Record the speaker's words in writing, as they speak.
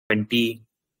20,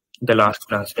 the last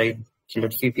class, right? So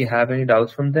let's see if you have any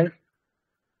doubts from there.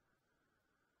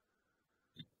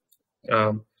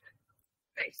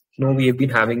 No, we have been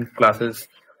having classes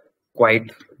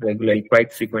quite regularly,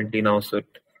 quite frequently now, so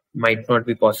it might not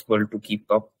be possible to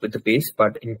keep up with the pace.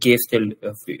 But in case still,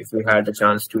 if we had a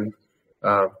chance to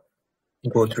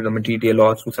go through the material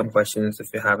or through some questions, if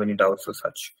you have any doubts or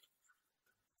such.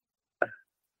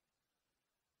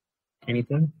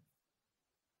 Anything?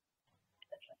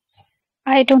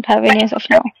 I don't have any as of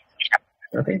now.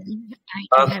 Okay.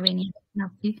 I don't have any. No.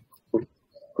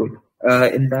 Cool.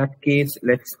 In that case,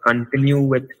 let's continue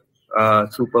with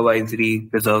supervisory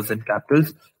reserves and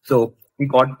capitals. So we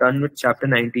got done with chapter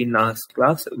 19 last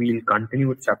class. We'll continue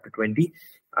with chapter 20.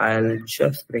 I'll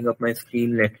just bring up my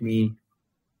screen. Let me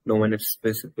know when it's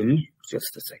visible.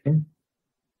 Just a second.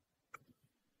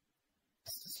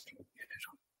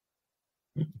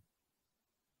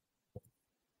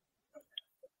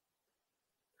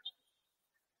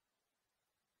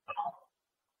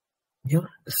 Yeah,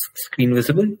 screen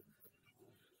visible?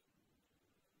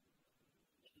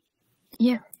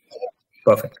 Yeah.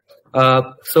 Perfect.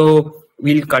 So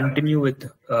we'll continue with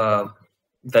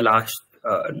the last,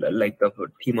 like the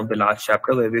theme of the last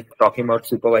chapter, where we're talking about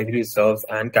supervisory reserves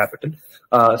and capital.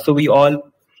 So we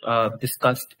all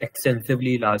discussed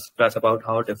extensively last class about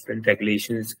how different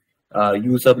regulations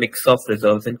use a mix of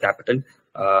reserves and capital,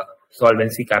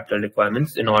 solvency capital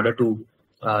requirements in order to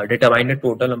determine the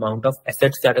total amount of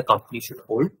assets that a company should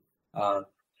hold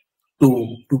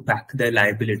to back their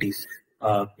liabilities,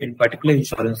 in particular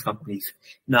insurance companies.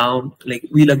 Now, like,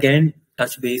 we'll again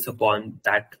touch base upon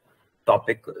that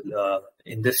topic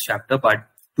in this chapter, but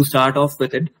to start off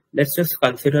with it, let's just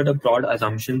consider the broad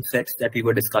assumption sets that we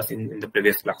were discussing in the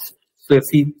previous class. So if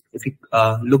we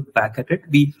look back at it,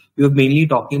 we were mainly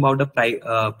talking about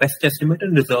the best estimate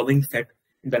and reserving set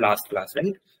in the last class,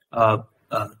 right?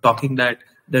 Talking that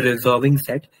the reserving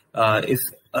set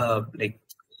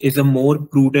is a more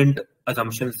prudent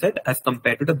assumption set as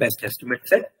compared to the best estimate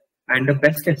set, and the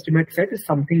best estimate set is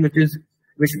something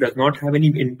which does not have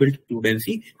any inbuilt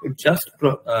prudency. It just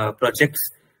projects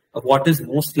what is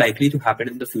most likely to happen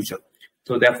in the future.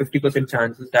 So there are 50%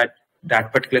 chances that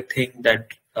that particular thing that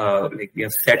we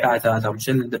have set as an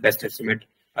assumption in the best estimate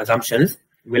assumptions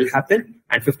will happen,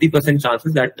 and 50%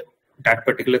 chances that that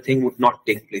particular thing would not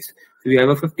take place. So we have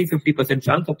a 50%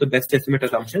 chance of the best estimate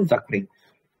assumptions occurring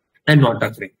and not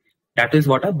occurring. That is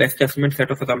what a best estimate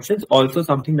set of assumptions, also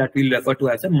something that we'll refer to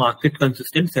as a market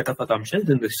consistent set of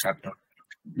assumptions in this chapter.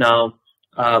 Now,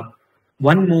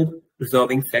 one more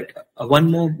reserving set,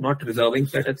 not reserving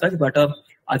set as such, but a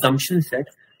assumption set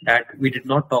that we did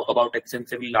not talk about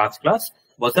extensively last class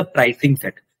was a pricing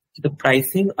set. The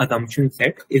pricing assumption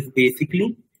set is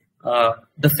basically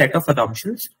the set of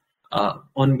assumptions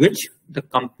on which the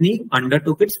company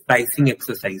undertook its pricing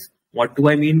exercise. What do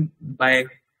I mean by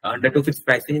undertook its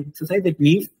pricing exercise? It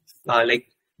means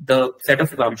the set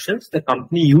of assumptions the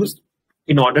company used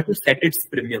in order to set its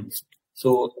premiums.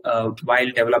 So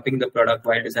while developing the product,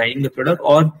 while designing the product,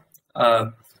 or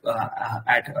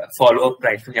at follow-up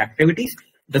pricing activities,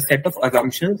 the set of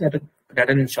assumptions that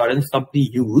an insurance company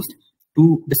used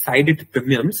to decide its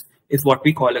premiums is what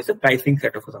we call as a pricing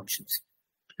set of assumptions.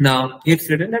 Now, it's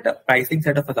written that a pricing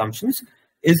set of assumptions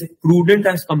is prudent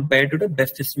as compared to the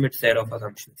best estimate set of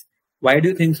assumptions. Why do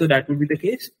you think so that would be the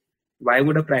case? Why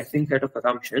would a pricing set of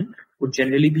assumption would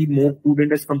generally be more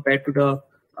prudent as compared to the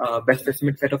best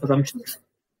estimate set of assumptions?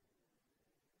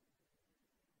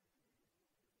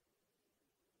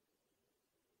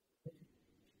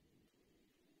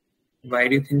 Why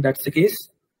do you think that's the case?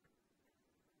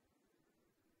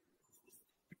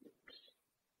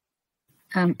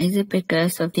 Is it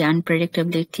because of the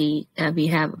unpredictability that we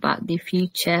have about the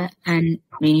future, and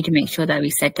we need to make sure that we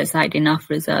set aside enough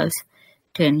reserves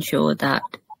to ensure that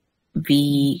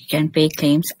we can pay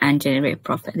claims and generate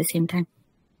profit at the same time?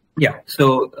 Yeah,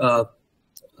 so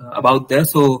about there,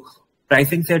 so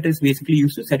pricing set is basically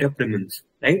used to set your premiums,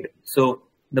 right? So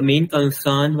the main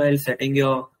concern while setting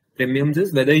your premiums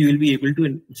is whether you will be able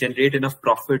to generate enough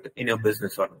profit in your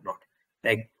business or not.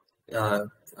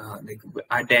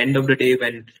 At the end of the day,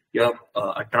 when your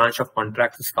a tranche of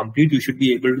contracts is complete, you should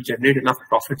be able to generate enough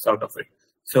profits out of it.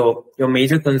 So your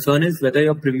major concern is whether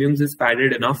your premiums is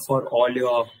padded enough for all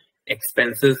your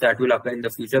expenses that will occur in the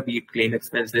future, be it claim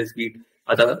expenses, be it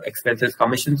other expenses,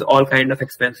 commissions, all kind of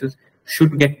expenses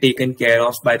should get taken care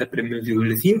of by the premiums you will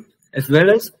receive, as well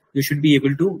as you should be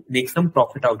able to make some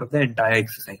profit out of the entire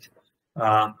exercise.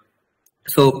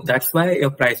 So that's why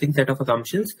your pricing set of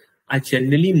assumptions are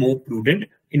generally more prudent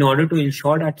in order to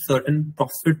ensure that certain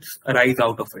profits arise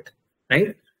out of it,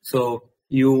 right? So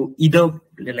you either,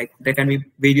 like, there can be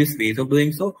various ways of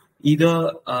doing so.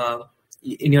 Either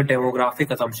in your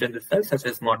demographic assumptions itself, such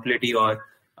as mortality or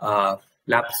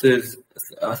lapses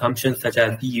assumptions such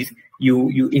as these,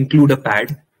 you include a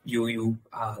pad. You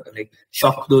like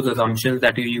shock those assumptions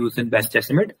that you use in best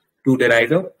estimate to derive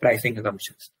the pricing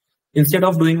assumptions. Instead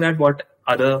of doing that, what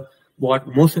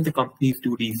most of the companies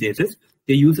do these days is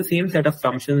they use the same set of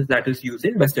assumptions that is used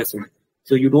in best estimate.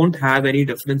 So you don't have any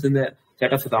difference in the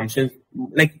set of assumptions,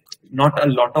 like not a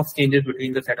lot of changes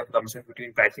between the set of assumptions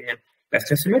between pricing and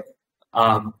best estimate.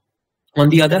 On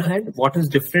the other hand, what is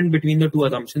different between the two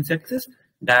assumption sets is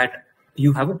that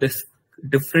you have a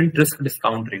different risk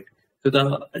discount rate. So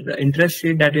the interest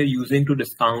rate that you're using to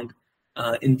discount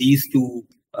in these two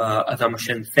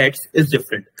assumption sets is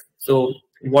different. So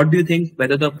what do you think,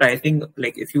 whether the pricing,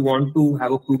 like if you want to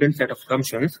have a prudent set of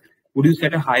assumptions, would you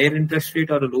set a higher interest rate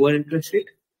or a lower interest rate?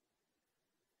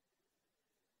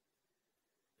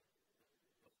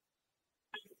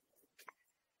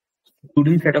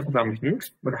 Prudent set of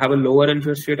assumptions, but have a lower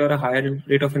interest rate or a higher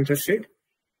rate of interest rate?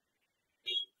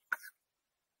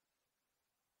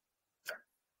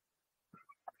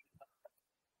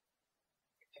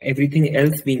 Everything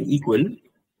else being equal,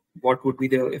 what would be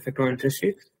the effect on interest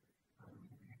rates?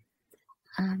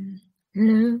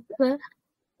 Lower.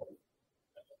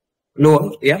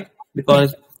 Lower, yeah,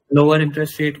 because lower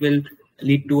interest rate will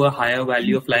lead to a higher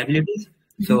value of liabilities.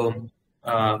 So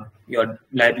your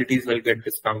liabilities will get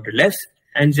discounted less,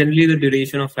 and generally the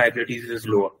duration of liabilities is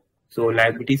lower. So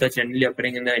liabilities are generally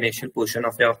occurring in the initial portion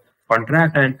of your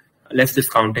contract, and less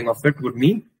discounting of it would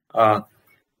mean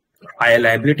higher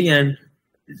liability, and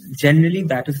generally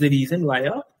that is the reason why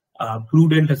a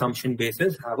prudent assumption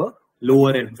basis have a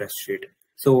lower interest rate.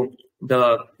 So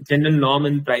the general norm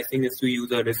in pricing is to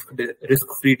use a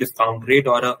risk-free discount rate,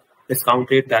 or a discount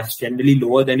rate that's generally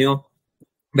lower than your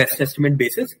best estimate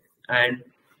basis, and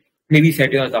maybe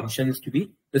set your assumptions to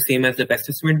be the same as the best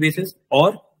estimate basis.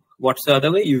 Or what's the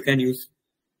other way? You can use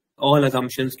all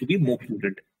assumptions to be more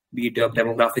prudent, be it your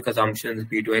demographic assumptions,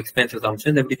 be it your expense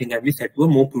assumptions, everything can be set to a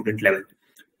more prudent level.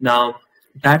 Now,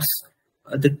 that's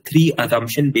the three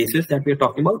assumption bases that we're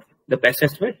talking about: the best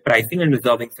estimate, pricing, and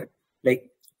reserving set. Like,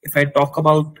 if I talk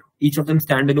about each of them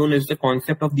standalone, is the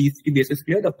concept of these three bases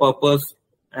clear? The purpose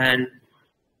and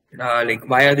like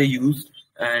why are they used,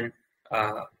 and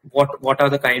what are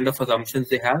the kind of assumptions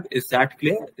they have? Is that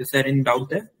clear? Is there any doubt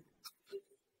there?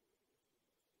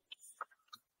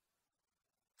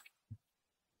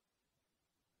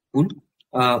 Cool.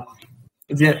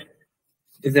 If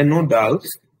there are no doubts,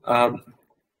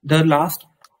 the last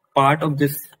part of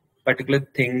this particular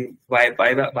thing, why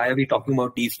are we talking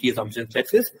about these key assumption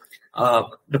sets, is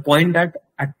the point that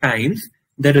at times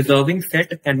the reserving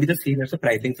set can be the same as the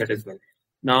pricing set as well.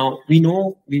 Now, we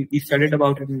know, we studied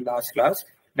about it in last class,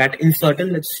 that in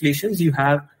certain legislations you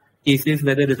have cases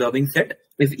where the reserving set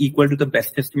is equal to the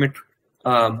best estimate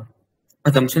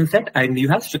assumption set, and you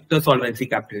have stricter solvency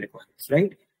capital requirements,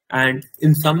 right? And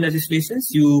in some legislations,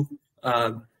 you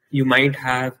might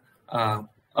have a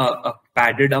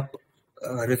padded up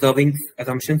reserving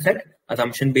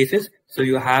assumption basis. So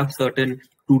you have certain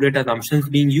prudent assumptions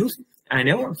being used, and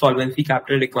your solvency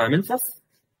capital requirements are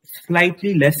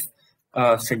slightly less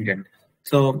stringent.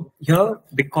 So here,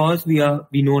 because we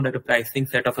know that the pricing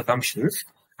set of assumptions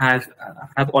have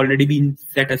already been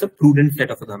set as a prudent set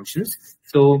of assumptions.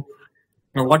 So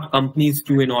now what companies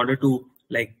do in order to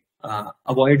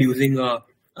avoid using a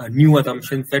new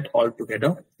assumption set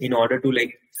altogether, in order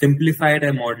to simplify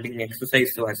their modeling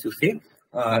exercise, so as to say,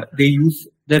 they use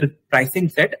the pricing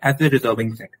set as the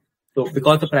reserving set. So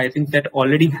because the pricing set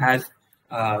already has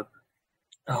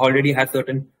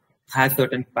certain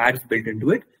pads built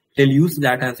into it, they'll use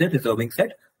that as a reserving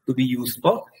set to be used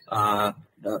for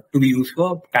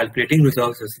calculating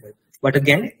reserves as well. But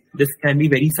again, this can be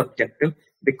very subjective,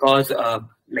 because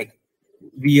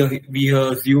we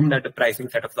assume that the pricing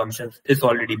set of assumptions is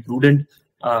already prudent.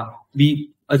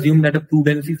 We assume that the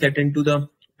prudency set into the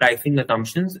pricing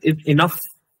assumptions is enough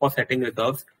for setting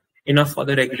reserves, enough for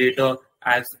the regulator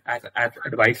as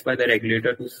advised by the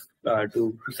regulator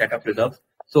to set up reserves.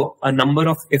 So a number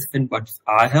of ifs and buts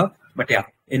are here, but yeah,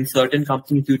 in certain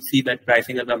companies you'd see that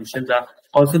pricing assumptions are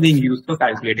also being used for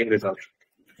calculating reserves.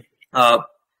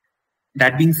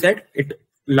 That being said, it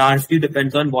largely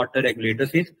depends on what the regulator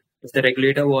says. If the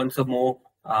regulator wants a more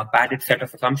padded set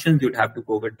of assumptions, you'd have to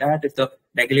go with that. If the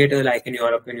regulator, like in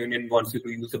European Union, wants you to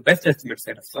use the best estimate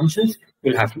set of assumptions,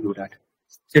 you'll have to do that.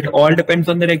 So it all depends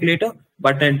on the regulator,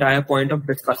 but the entire point of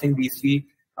discussing these three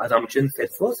assumption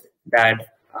sets was that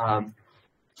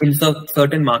in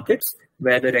certain markets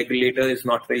where the regulator is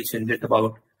not very stringent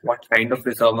about what kind of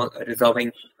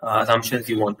reserving assumptions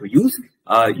you want to use,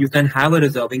 you can have a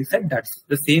reserving set that's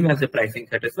the same as the pricing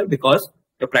set as well, because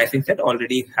the pricing set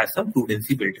already has some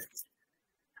prudency built in.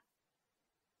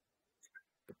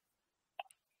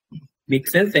 Make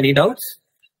sense? Any doubts?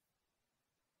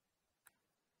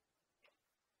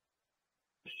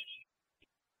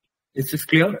 Is this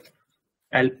clear?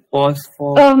 I'll pause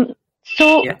for...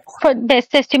 So for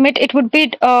best estimate, it would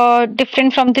be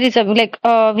different from the reserving. Like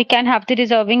we can have the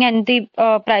reserving and the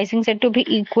pricing set to be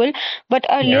equal. But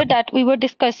earlier that we were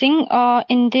discussing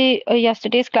in the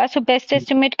yesterday's class, so best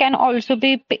estimate can also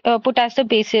be put as the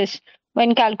basis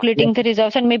when calculating the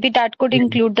reserves, and maybe that could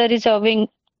include the reserving,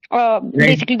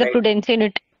 basically the prudency in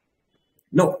it.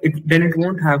 No, then it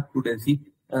won't have prudency.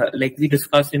 Like we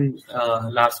discussed in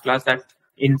last class, that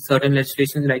in certain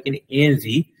legislations like in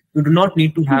ANZ, you do not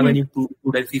need to have any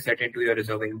prudency set into your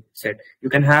reserving set. You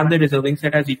can have the reserving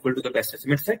set as equal to the best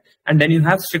estimate set, and then you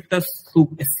have stricter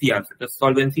SCR. The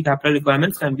solvency capital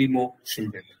requirements can be more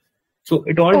stringent. So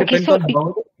it all depends on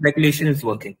how the regulation is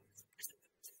working.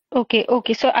 Okay.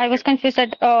 So I was confused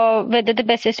that whether the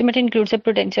best estimate includes a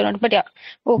prudency or not. But yeah,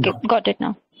 okay, got it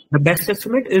now. The best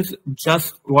estimate is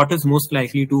just what is most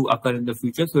likely to occur in the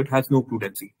future, so it has no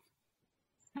prudency.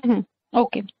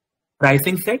 Okay.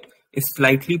 Pricing set is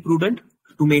slightly prudent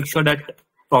to make sure that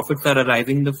profits are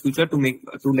arising in the future, to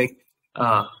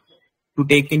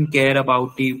take in care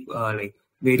about the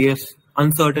various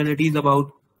uncertainties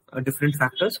about different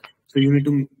factors. So you need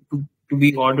to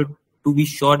be ordered to be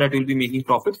sure that you'll be making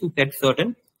profits, to set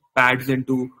certain pads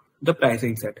into the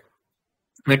pricing set.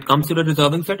 When it comes to the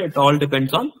reserving set, it all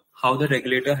depends on how the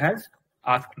regulator has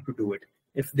asked you to do it.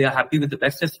 If they are happy with the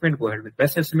best estimate, go ahead with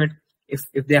best estimate.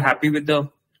 If they are happy with the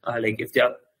if they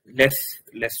are less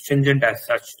stringent as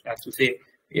such, as to say,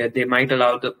 they might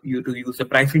allow you to use the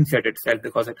pricing set itself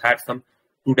because it has some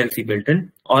prudency built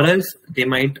in, or else they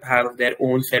might have their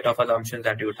own set of assumptions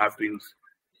that you would have to use.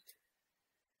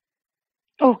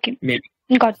 Okay. Maybe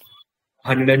got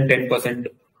 110%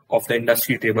 of the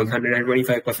industry tables,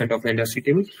 125% of the industry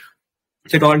tables.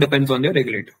 So it all depends on the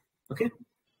regulator. Okay.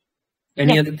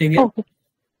 Any other thing? Okay.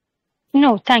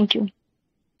 No, thank you.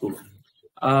 Cool.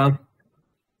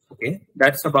 Okay,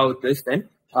 that's about this then.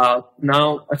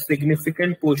 Now, a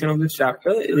significant portion of this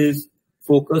chapter is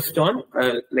focused on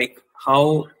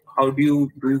how do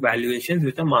you do valuations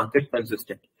with a market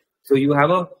consistent. So you have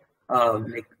a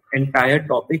entire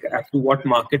topic as to what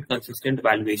market consistent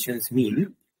valuations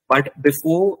mean. But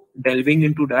before delving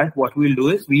into that, what we'll do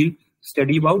is we'll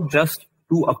study about just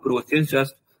two approaches,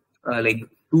 as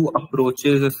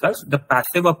such: the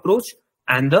passive approach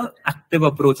and the active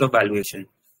approach of valuation.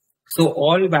 So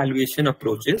all valuation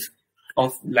approaches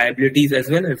of liabilities as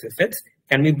well as assets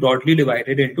can be broadly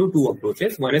divided into two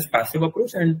approaches. One is passive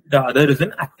approach and the other is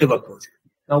an active approach.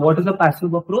 Now, what is a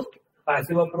passive approach?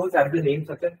 Passive approach, as the name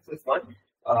suggests, is one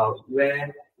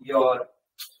where you're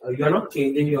not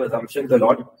changing your assumptions a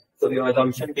lot. So your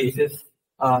assumption basis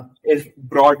is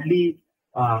broadly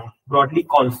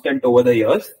constant over the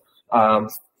years.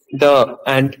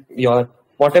 Your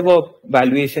whatever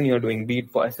valuation you're doing, be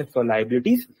it for assets or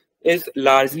liabilities, is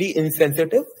largely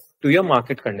insensitive to your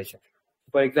market condition.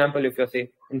 For example, if say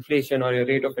inflation or your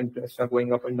rate of interest are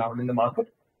going up and down in the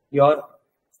market, your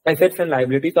assets and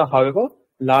liabilities are, however,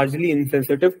 largely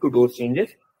insensitive to those changes.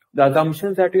 The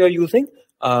assumptions that you are using,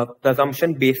 the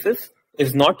assumption basis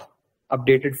is not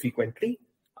updated frequently.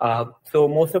 So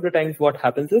most of the times what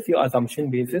happens is your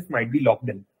assumption basis might be locked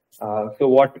in.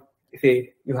 So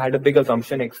say you had a big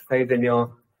assumption exercise in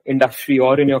your industry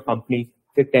or in your company,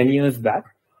 say 10 years back,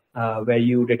 where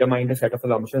you determined a set of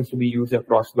assumptions to be used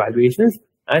across valuations,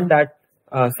 and that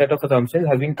set of assumptions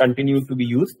has been continued to be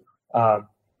used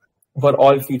for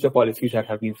all future policies that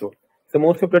have been sold. So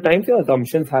most of the times your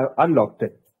assumptions are locked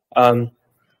in.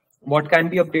 What can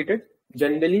be updated?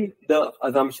 Generally, the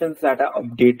assumptions that are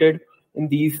updated in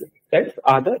these sets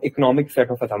are the economic set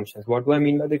of assumptions. What do I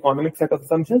mean by the economic set of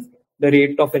assumptions? The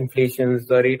rate of inflation,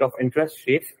 the rate of interest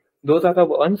rates, those are the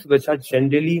ones which are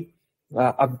generally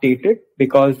updated,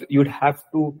 because you'd have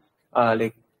to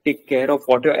take care of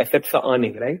what your assets are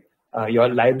earning, right?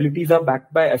 Your liabilities are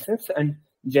backed by assets, and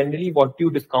generally what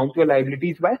you discount your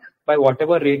liabilities by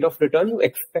whatever rate of return you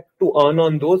expect to earn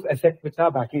on those assets which are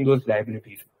backing those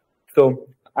liabilities. So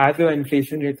as your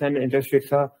inflation rates and interest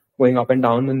rates are going up and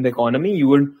down in the economy,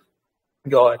 your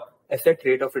asset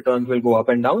rate of returns will go up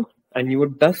and down, and you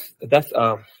would thus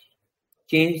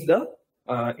change the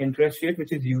interest rate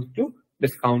which is used to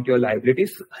discount your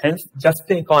liabilities. Hence, just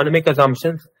the economic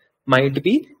assumptions might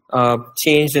be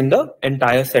changed in the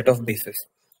entire set of basis.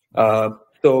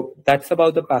 So that's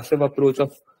about the passive approach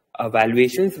of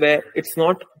valuations where it's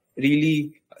not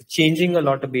really changing a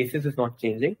lot. The basis is not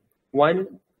changing.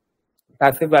 One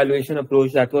passive valuation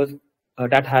approach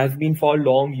that has been for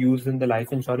long used in the life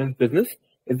insurance business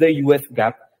is the US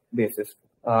GAAP basis,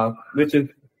 which is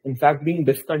in fact being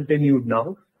discontinued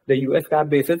now. The US GAAP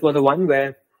basis was the one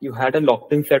where you had a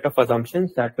locked-in set of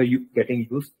assumptions that were getting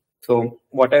used. So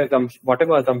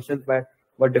whatever assumptions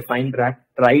were defined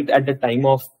right at the time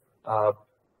of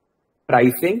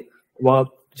pricing were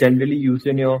generally used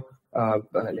in your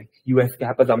like US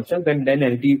GAAP assumptions, and then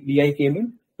LTVI came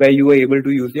in where you were able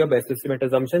to use your best estimate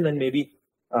assumptions and maybe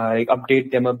like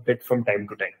update them a bit from time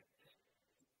to time.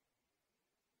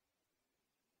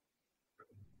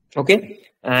 Okay,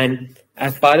 and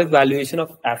as far as valuation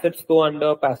of assets go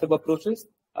under passive approaches,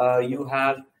 you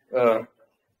have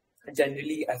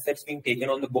generally assets being taken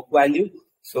on the book value.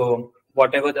 So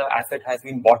whatever the asset has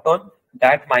been bought on,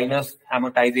 that minus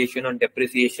amortization and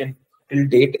depreciation till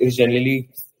date is generally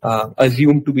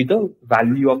assumed to be the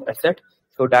value of asset.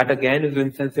 So that again is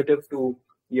insensitive to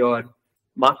your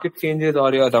market changes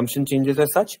or your assumption changes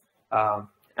as such,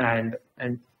 and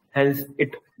hence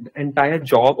the entire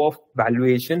job of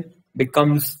valuation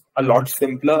becomes a lot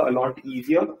simpler, a lot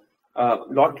easier, a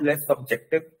lot less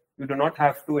subjective. You do not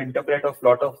have to interpret a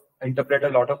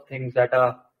lot of things that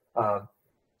are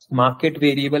market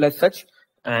variable as such,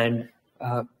 and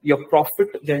your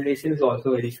profit generation is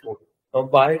also very smooth. Now,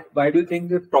 why do you think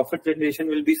the profit generation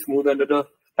will be smooth under the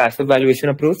passive valuation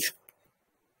approach?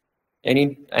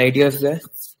 Any ideas there?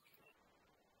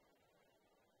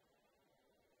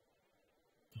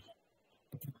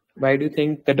 Why do you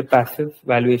think that the passive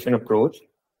valuation approach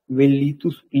will lead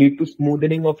to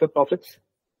smoothing of your profits?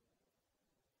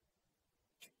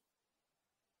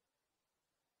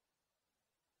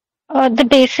 The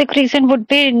basic reason would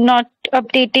be not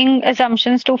updating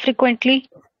assumptions too frequently.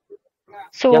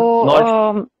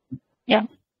 So, yeah.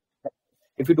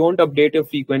 If you don't update your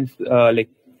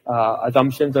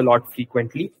assumptions a lot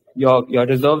frequently, your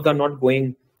reserves are not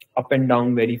going up and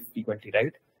down very frequently,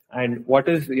 right? And what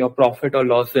is your profit or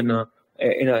loss in a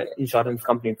insurance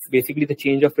company? It's basically the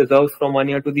change of reserves from one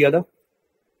year to the other.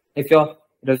 If your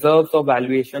reserves or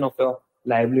valuation of your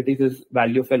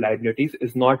value of your liabilities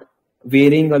is not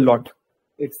varying a lot,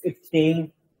 it's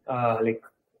staying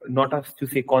not as to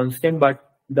say constant, but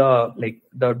the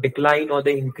decline or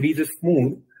the increase is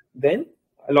smooth, then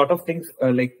a lot of things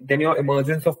then your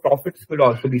emergence of profits will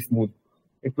also be smooth.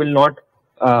 It will not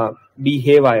be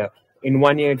haywire. In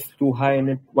 1 year it's too high and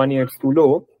in 1 year it's too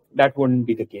low. That wouldn't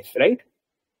be the case, right?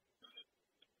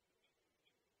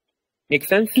 Make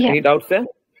sense? Yeah. Any doubts there?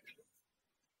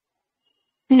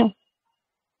 No.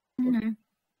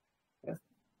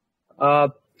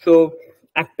 So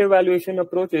active valuation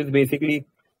approach is basically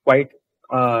quite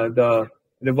the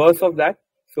reverse of that.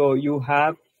 So you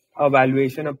have a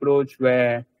valuation approach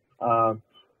where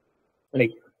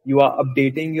you are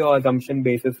updating your assumption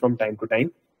basis from time to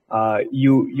time.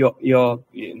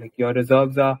 Your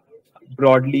reserves are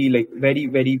broadly very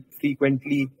very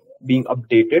frequently being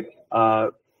updated,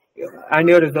 and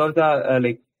your reserves are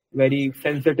very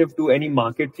sensitive to any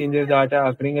market changes that are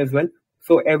occurring as well.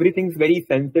 So everything's very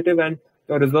sensitive, and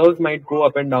your reserves might go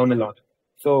up and down a lot.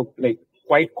 So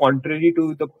quite contrary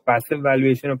to the passive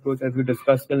valuation approach as we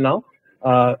discussed till now,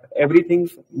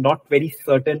 everything's not very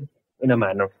certain in a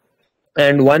manner.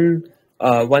 And one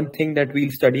thing that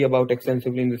we'll study about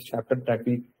extensively in this chapter that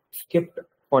we skipped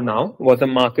for now was a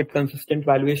market consistent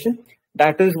valuation.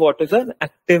 That is what is an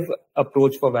active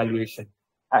approach for valuation.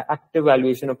 Active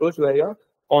valuation approach where you're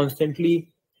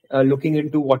constantly looking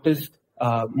into what is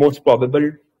most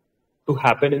probable to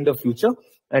happen in the future,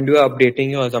 and you are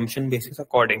updating your assumption basis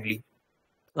accordingly.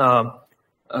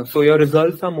 So your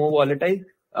results are more volatile.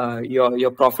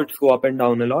 Your profits go up and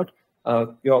down a lot.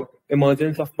 Your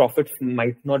emergence of profits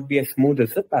might not be as smooth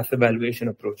as the passive valuation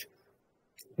approach.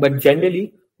 But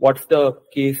generally, what's the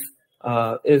case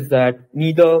is that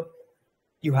neither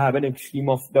you have an extreme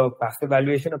of the passive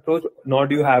valuation approach, nor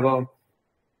do you have an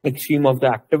extreme of the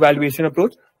active valuation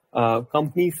approach.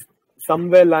 Companies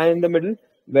somewhere lie in the middle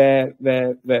where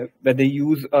they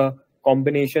use a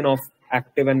combination of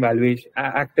active and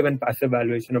passive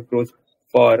valuation approach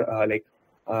for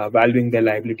valuing their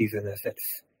liabilities and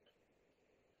assets.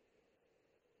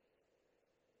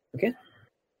 Okay.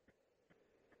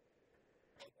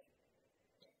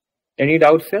 Any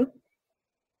doubts here?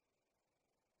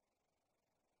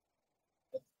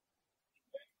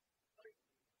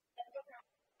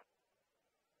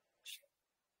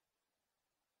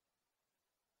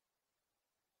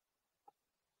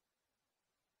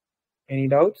 Any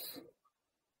doubts?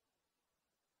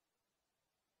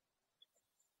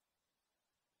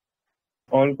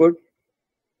 All good?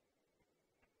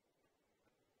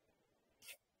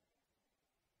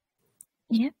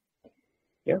 Yeah.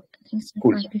 Yeah. Thanks.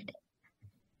 Cool.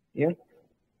 Yeah.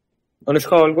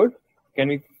 Anushka, all good? Can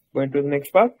we go into the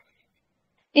next part?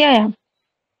 Yeah.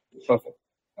 Perfect.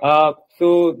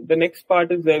 So the next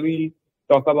part is where we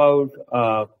talk about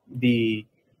the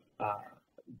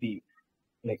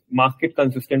like market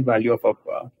consistent value of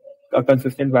a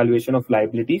consistent valuation of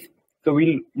liabilities. So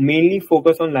we'll mainly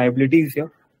focus on liabilities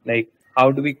here, like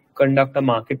how do we conduct a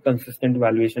market consistent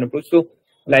valuation approach. So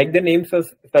like the name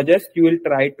suggests, you will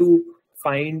try to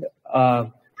find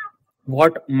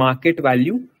what market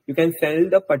value you can sell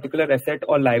the particular asset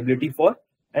or liability for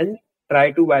and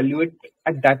try to value it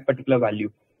at that particular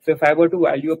value. So if I were to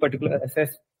value a particular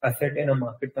asset in a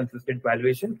market consistent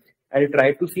valuation, I'll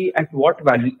try to see at what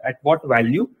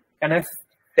value can I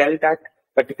sell that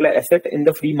particular asset in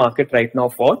the free market right now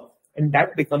for, and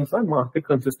that becomes a market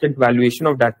consistent valuation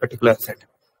of that particular asset.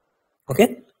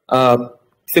 Okay.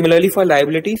 Similarly for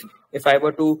liabilities, if I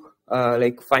were to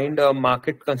like find a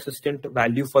market consistent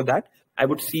value for that, I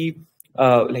would see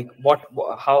like what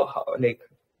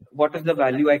is the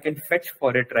value I can fetch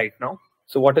for it right now.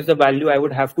 So what is the value I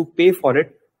would have to pay for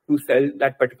it to sell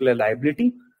that particular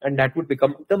liability, and that would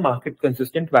become the market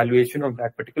consistent valuation of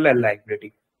that particular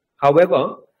liability.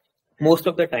 However, most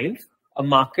of the times a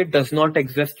market does not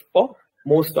exist for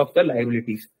most of the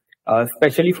liabilities,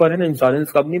 especially for an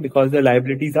insurance company, because the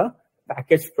liabilities are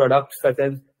packaged products such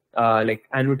as like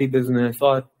annuity business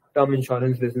or term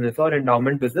insurance business or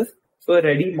endowment business. So a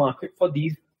ready market for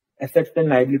these assets and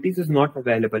liabilities is not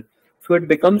available. So it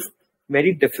becomes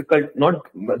very difficult, not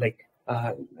like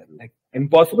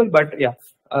impossible, but yeah,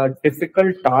 a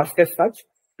difficult task as such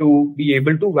to be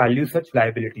able to value such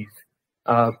liabilities.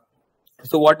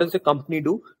 So what does the company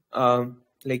do?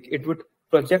 Like it would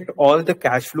project all the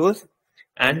cash flows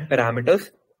and parameters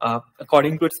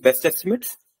according to its best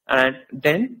estimates, and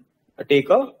then take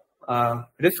a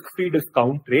risk-free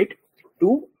discount rate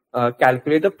to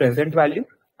calculate the present value,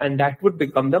 and that would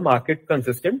become the market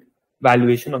consistent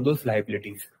valuation of those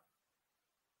liabilities.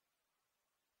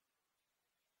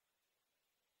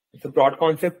 It's a broad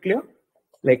concept clear?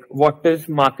 Like what is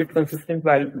market consistent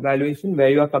valuation, where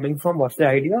you are coming from, what's the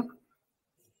idea?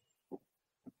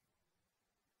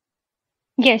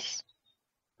 Yes.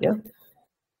 Yeah.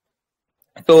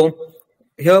 So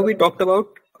here we talked about,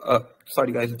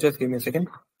 sorry guys, just give me a second.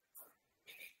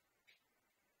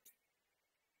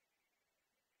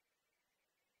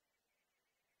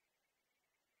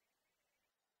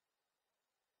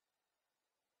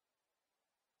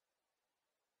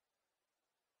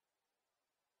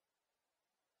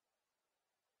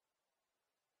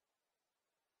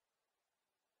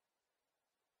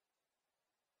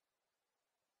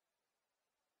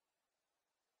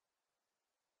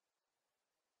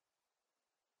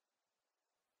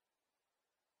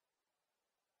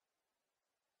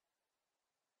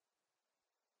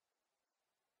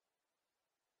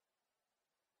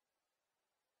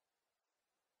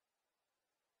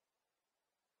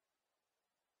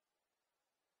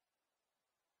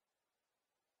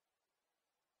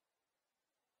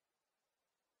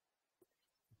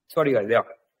 Sorry guys, yeah.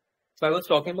 So I was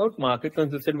talking about market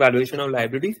consistent valuation of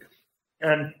liabilities,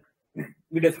 and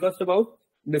we discussed about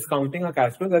discounting our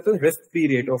cash flows as a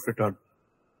risk-free rate of return.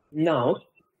 Now,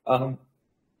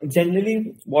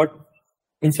 generally what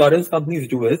insurance companies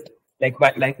do is, like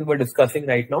we were discussing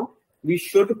right now, we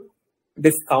should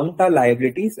discount our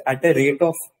liabilities at a rate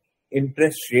of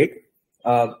interest rate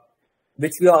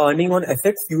which we are earning on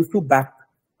assets used to back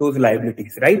those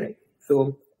liabilities, right?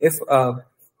 So if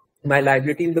my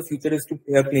liability in the future is to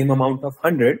pay a claim amount of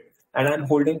 100, and I'm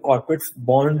holding corporate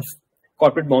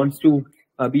bonds to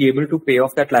be able to pay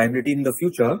off that liability in the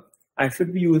future, I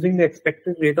should be using the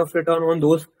expected rate of return on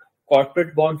those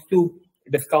corporate bonds to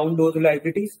discount those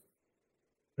liabilities,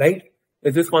 right?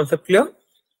 Is this concept clear?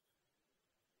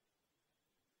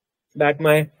 That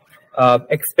my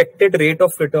expected rate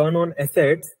of return on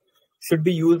assets should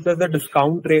be used as a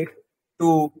discount rate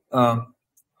to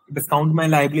discount my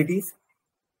liabilities,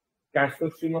 cash flow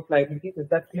stream of liabilities. Is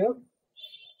that clear?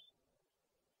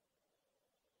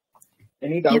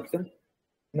 Any doubts? Yep.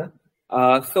 No?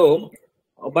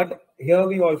 But here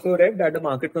we also read that the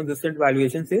market consistent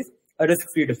valuation says a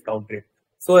risk-free discount rate.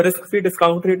 So a risk-free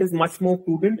discount rate is much more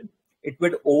prudent. It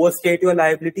would overstate your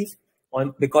liabilities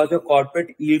because your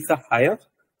corporate yields are higher.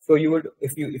 So you would,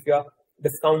 if you are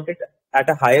discounted at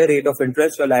a higher rate of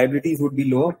interest, your liabilities would be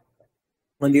lower.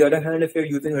 On the other hand, if you're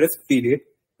using a risk-free rate,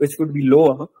 which would be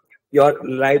lower, your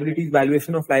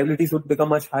valuation of liabilities would become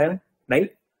much higher,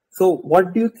 right? So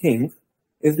what do you think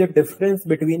is the difference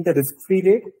between the risk-free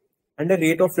rate and the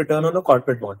rate of return on a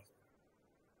corporate bond.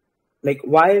 Like,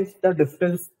 why is there a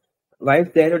difference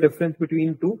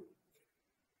between two?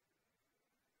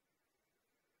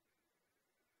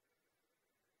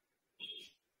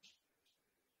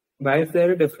 Why is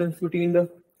there a difference between the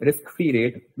risk-free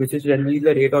rate, which is generally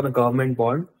the rate on a government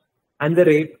bond, and the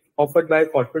rate offered by a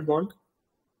corporate bond?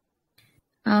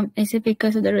 Is it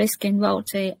because of the risk involved?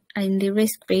 So in the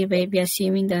risk-free rate, we're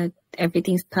assuming that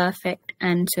everything's perfect,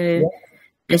 and so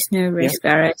there's no risk.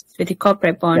 Whereas with the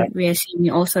corporate bond, we're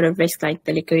assuming all sort of risk, like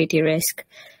the liquidity risk,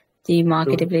 the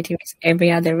marketability risk,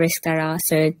 every other risk there are.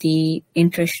 So the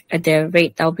interest, the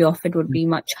rate that will be offered would be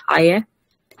much higher.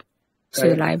 So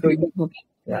the liability will be.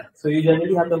 So you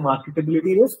generally have the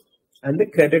marketability risk and the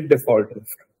credit default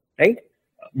risk, right?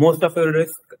 Most of your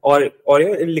risk or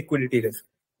your illiquidity risk.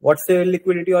 What's the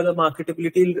liquidity or the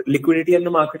marketability? Liquidity and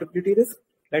the marketability risk.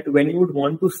 That when you would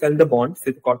want to sell the bond,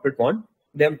 say the corporate bond,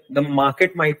 then the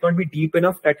market might not be deep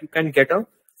enough that you can get a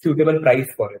suitable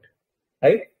price for it,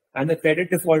 right? And the credit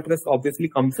default risk obviously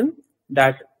comes in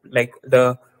that, like,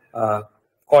 the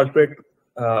corporate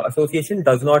association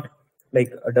does not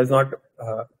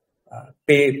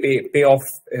pay off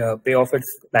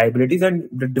its liabilities, and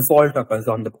the default occurs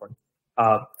on the bond.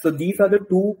 So these are the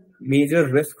two major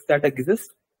risks that exist.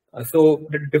 So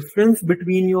the difference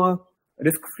between your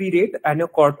risk-free rate and your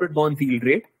corporate bond yield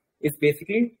rate is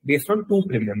basically based on two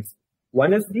premiums.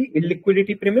 One is the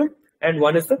illiquidity premium and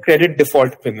one is the credit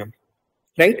default premium,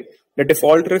 right? The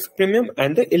default risk premium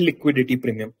and the illiquidity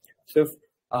premium. So if,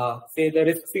 say the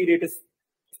risk-free rate is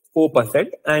 4%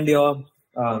 and your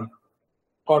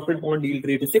corporate bond yield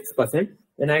rate is 6%,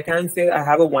 then I can say I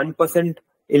have a 1%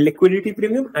 illiquidity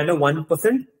premium and a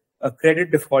 1%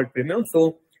 credit default premium.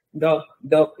 So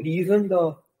the reason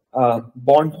the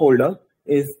bondholder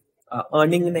is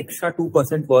earning an extra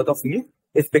 2% worth of yield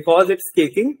is because it's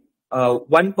taking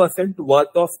 1%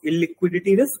 worth of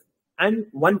illiquidity risk and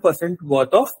 1%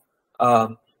 worth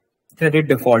of credit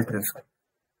default risk.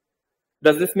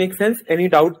 Does this make sense? Any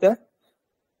doubt there?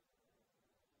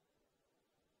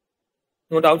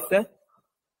 No doubts there?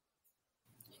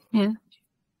 Yeah.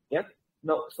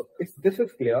 Now, so if this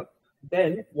is clear,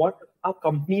 then what are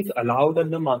companies allowed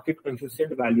under market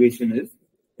consistent valuation is,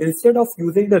 instead of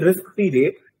using the risk-free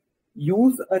rate,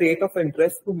 use a rate of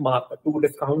interest to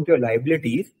discount your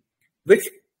liabilities, which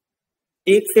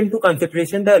takes into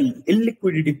consideration the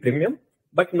illiquidity premium,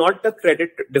 but not the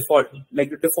credit default, like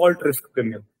the default risk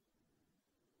premium.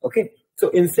 Okay, so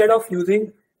instead of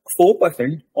using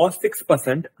 4% or 6%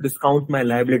 to discount my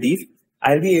liabilities,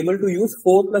 I'll be able to use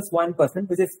 4 plus 1%,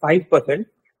 which is 5%,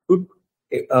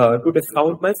 to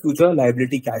discount my future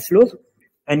liability cash flows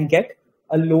and get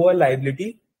a lower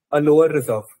liability, a lower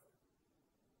reserve.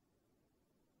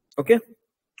 Okay,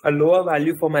 a lower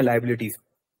value for my liabilities.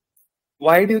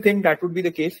 Why do you think that would be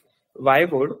the case? Why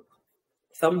would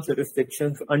some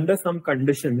jurisdictions, under some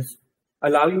conditions,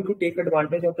 allow you to take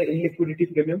advantage of the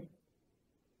illiquidity premium?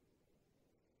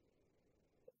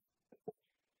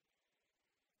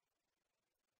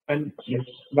 And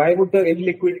why would the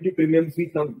illiquidity premiums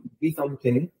be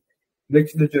something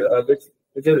which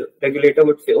the regulator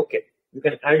would say, okay, you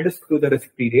can add this to the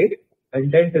risk-free rate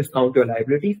and then discount your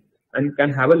liabilities and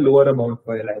can have a lower amount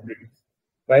for your liabilities?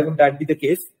 Why would that be the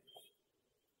case?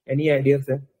 Any ideas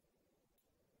there?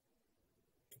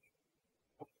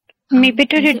 Maybe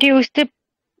to reduce the.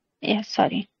 Yeah,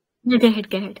 sorry. No, go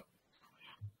ahead.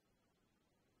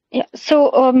 Yeah,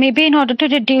 so maybe in order to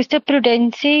reduce the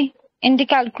prudency in the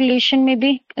calculation,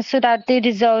 maybe so that the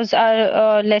reserves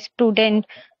are less prudent.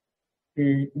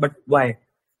 But why?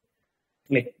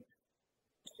 Like,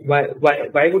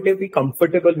 why would they be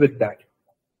comfortable with that?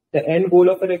 The end goal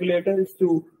of a regulator is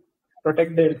to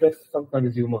protect the interests of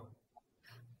consumer.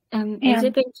 Is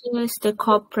it because the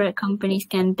corporate companies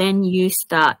can then use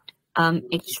that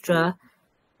extra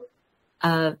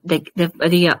or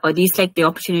these like the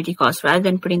opportunity cost, rather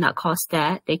than putting that cost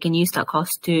there, they can use that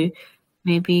cost to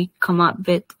maybe come up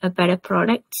with a better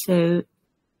product, so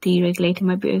the regulator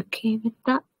might be okay with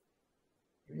that?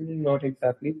 Not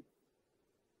exactly.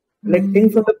 Like,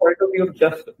 think from the point of view of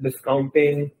just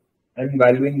discounting and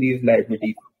valuing these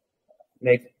liabilities.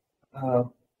 Like,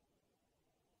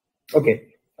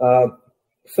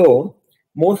 so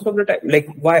most of the time, like,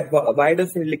 why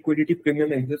does the liquidity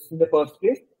premium exist in the first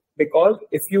place? Because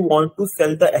if you want to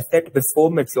sell the asset before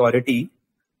maturity,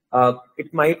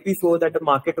 it might be so that the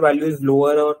market value is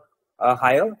lower or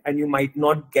higher, and you might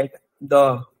not get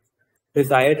the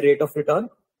desired rate of return,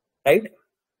 right?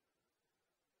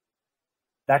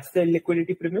 That's the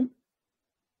liquidity premium.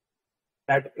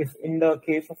 That is in the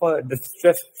case of a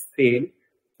distressed sale,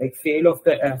 like sale of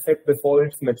the asset before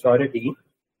its maturity.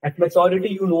 At maturity,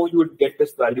 you know you would get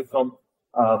this value from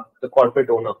the corporate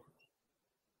owner.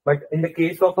 But in the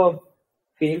case of a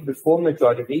sale before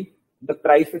maturity, the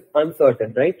price is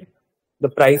uncertain, right? The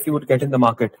price you would get in the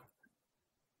market.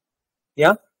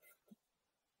 Yeah.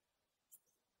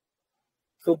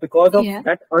 So because of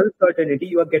that uncertainty,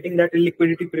 you are getting that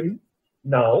illiquidity premium.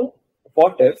 Now,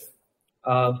 what if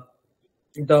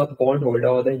the bondholder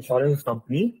or the insurance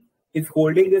company is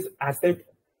holding this asset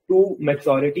to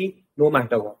maturity no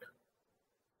matter what?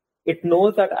 It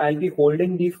knows that I'll be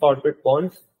holding these corporate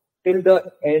bonds till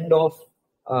the end of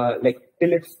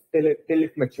till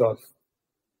it matures.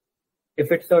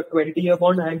 If it's a 20-year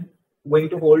bond, I'm going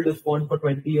to hold this bond for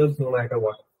 20 years no matter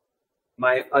what.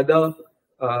 My other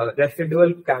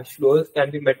residual cash flows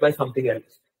can be met by something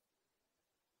else.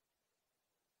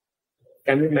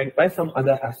 Can be met by some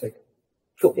other asset.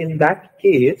 So in that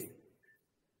case,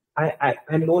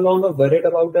 I'm no longer worried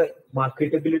about the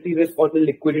marketability risk or the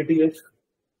liquidity risk,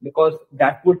 because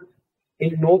that would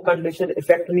in no condition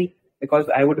affect me, because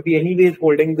I would be anyways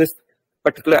holding this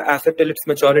particular asset till its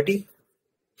maturity.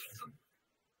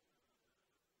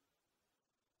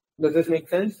 Does this make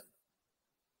sense?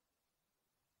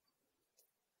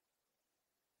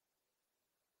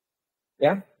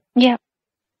 Yeah. Yeah.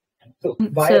 So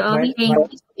are we saying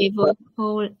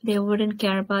they wouldn't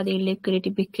care about the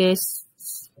illiquidity because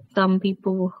some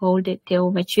people will hold it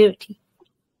till maturity?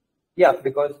 Yeah,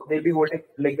 because they'll be holding,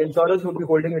 like the insurers would be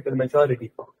holding it till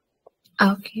maturity.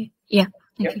 Okay. Yeah.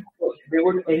 So they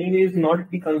would anyways not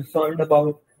be concerned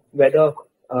about whether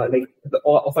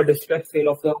of a distressed sale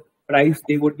of the price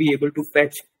they would be able to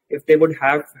fetch if they would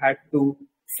have had to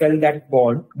sell that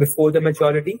bond before the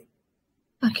maturity.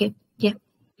 Okay. Yeah.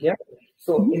 Yeah.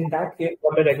 So in that case,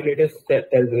 what the regulators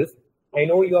tells is, I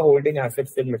know you are holding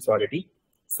assets till maturity,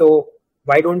 so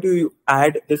why don't you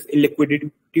add this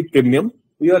illiquidity premium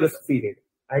to your risk-free rate?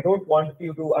 I don't want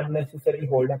you to unnecessarily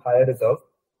hold a higher reserve,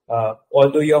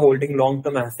 although you are holding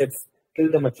long-term assets till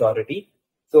the maturity.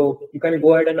 So you can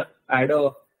go ahead and add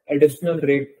a additional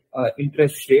rate,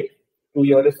 interest rate to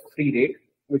your risk-free rate,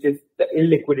 which is the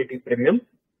illiquidity premium,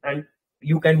 and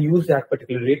you can use that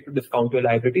particular rate to discount your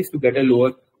liabilities to get a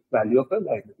lower value of your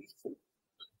liabilities.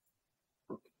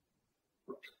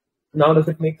 Now, does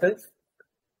it make sense?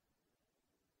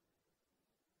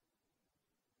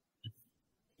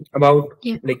 About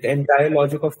like the entire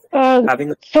logic of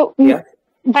having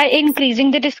by increasing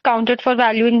the discounted for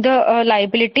valuing the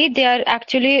liability, they are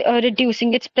actually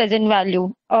reducing its present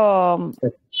value.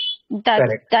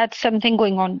 That's something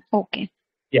going on. Okay.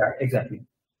 Yeah, exactly.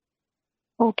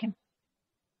 Okay.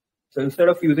 So instead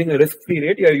of using a risk-free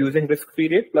rate, you are using risk-free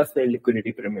rate plus the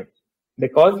liquidity premium,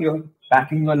 because you're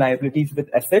backing your liabilities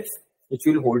with assets which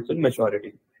you'll hold till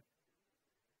maturity.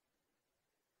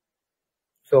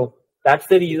 So that's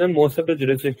the reason most of the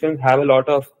jurisdictions have a lot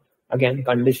of, again,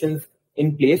 conditions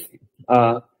in place,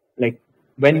 like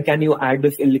when can you add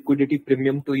this illiquidity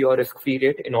premium to your risk-free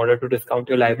rate in order to discount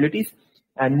your liabilities.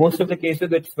 And most of the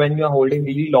cases, it's when you're holding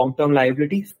really long-term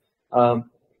liabilities,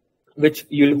 which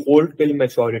you'll hold till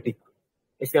maturity.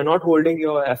 If you're not holding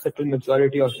your asset till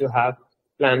maturity, or if you have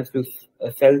plans to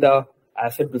sell the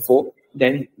asset before,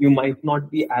 then you might not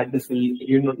be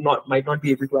might not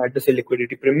be able to add this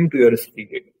illiquidity premium to your risk-free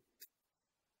rate.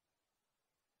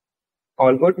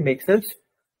 All good? Makes sense?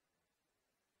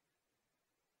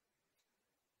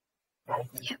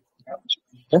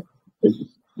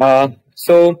 Yeah.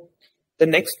 So the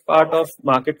next part of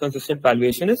market consistent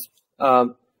valuation is a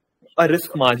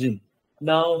risk margin.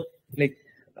 Now,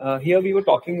 here we were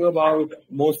talking about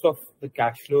most of the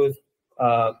cash flows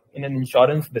in an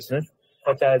insurance business,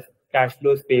 such as cash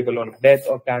flows payable on death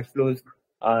or cash flows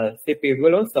say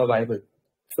payable on survival.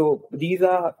 So these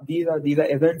are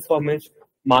events for which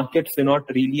markets do not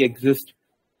really exist,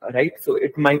 right? So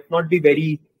it might not be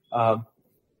very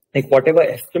whatever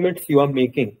estimates you are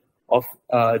making of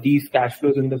these cash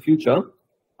flows in the future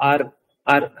have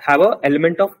an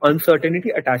element of uncertainty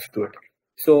attached to it.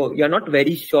 So you're not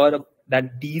very sure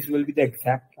that these will be the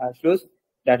exact cash flows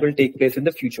that will take place in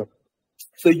the future.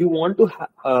 So you want to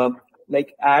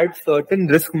add certain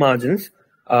risk margins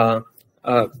to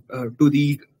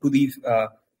these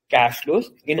cash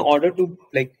flows in order to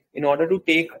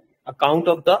take account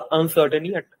of the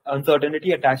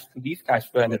uncertainty attached to these cash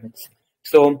flow elements.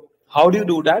 So how do you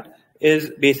do that?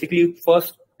 Is basically,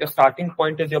 first, your starting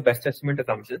point is your best estimate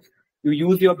assumptions. You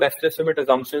use your best estimate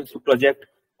assumptions to project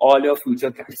all your future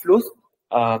cash flows,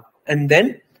 and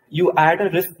then you add a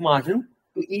risk margin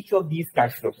to each of these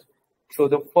cash flows. So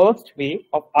the first way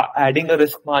of adding a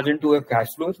risk margin to your cash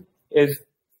flows is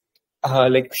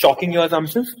shocking your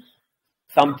assumptions.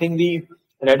 Something we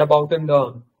read about in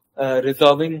the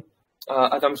reserving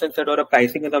assumption set or a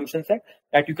pricing assumption set,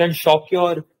 that you can shock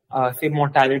your say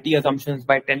mortality assumptions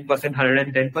by 10%,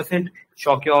 110%,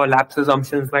 shock your lapse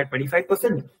assumptions by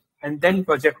 25%, and then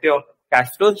project your cash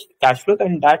flows,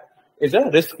 and that is a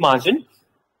risk margin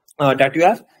that you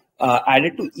have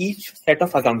added to each set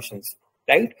of assumptions,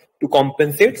 right, to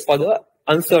compensate for the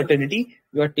uncertainty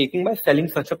you are taking by selling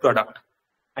such a product.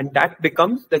 And that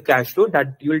becomes the cash flow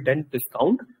that you will then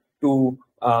discount to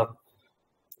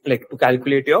to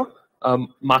calculate your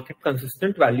market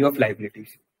consistent value of liabilities,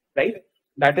 right?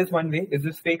 That is one way. Is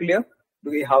this way clear?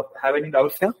 Do we have any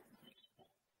doubts here?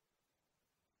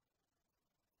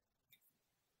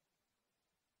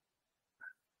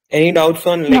 Any doubts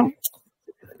on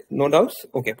no doubts?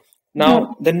 Okay.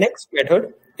 Now the next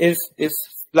method is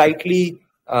slightly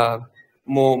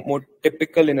more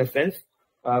typical in a sense,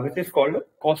 which is called a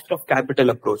cost of capital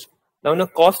approach. Now, in a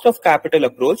cost of capital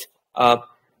approach,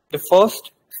 the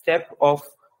first step of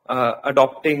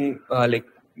adopting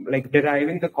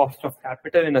deriving the cost of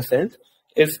capital in a sense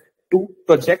is to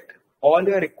project all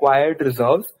your required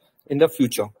reserves in the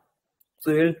future.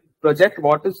 So you'll project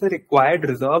what is the required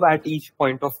reserve at each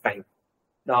point of time.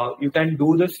 Now you can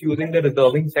do this using the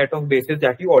reserving set of bases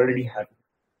that you already have.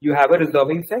 You have a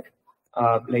reserving set,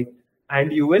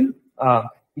 and you will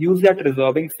use that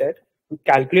reserving set to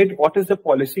calculate what is the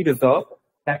policy reserve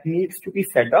that needs to be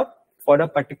set up for a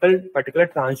particular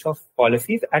tranche of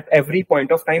policies at every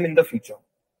point of time in the future.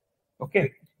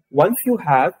 Okay. Once you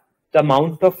have the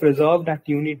amount of reserve that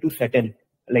you need to set in,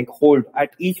 hold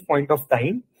at each point of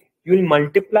time, you will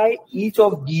multiply each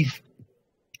of these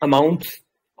amount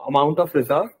of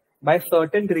reserve by a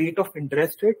certain rate of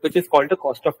interest rate, which is called the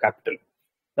cost of capital.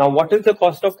 Now, what is the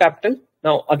cost of capital?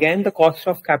 Now, again, the cost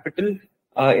of capital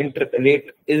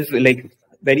rate is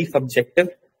very subjective.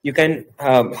 You can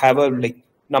have a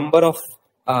number of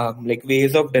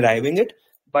ways of deriving it,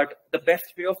 but the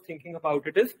best way of thinking about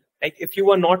it is if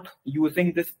you are not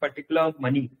using this particular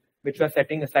money which you are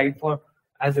setting aside for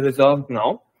as a reserve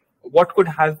now, what could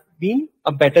have been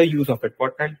a better use of it?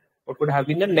 What could have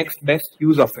been the next best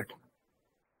use of it,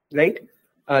 right?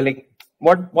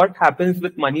 What happens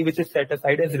with money which is set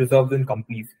aside as reserves in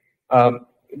companies?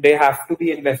 They have to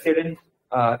be invested in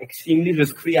extremely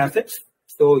risk-free assets,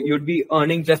 so you'd be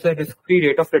earning just a risk-free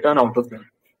rate of return out of them.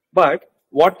 But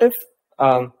what if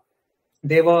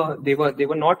they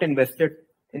were not invested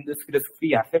in this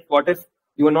risk-free asset? What if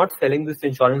you were not selling this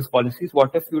insurance policies?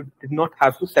 What if you did not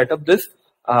have to set up this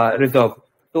reserve?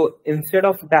 So instead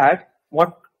of that,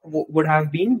 what would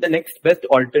have been the next best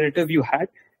alternative you had,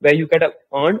 where you could have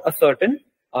earned a certain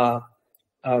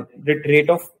rate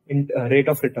of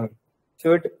return?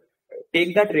 So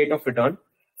take that rate of return,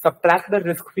 subtract the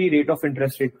risk-free rate of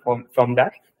interest rate from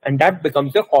that, and that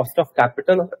becomes the cost of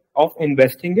capital of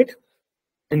investing it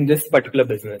in this particular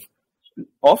business,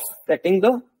 of setting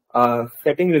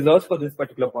reserves for this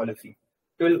particular policy.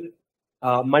 It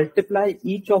will multiply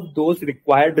each of those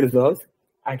required reserves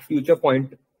at future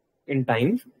point in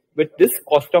time with this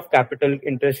cost of capital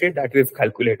interest rate that we've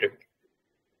calculated.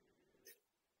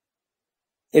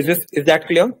 Is that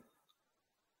clear?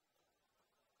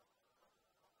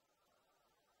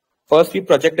 First, we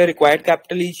project the required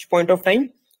capital each point of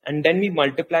time, and then we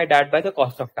multiply that by the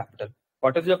cost of capital.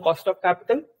 What is the cost of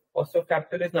capital? Cost of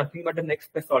capital is nothing but the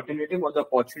next best alternative, or the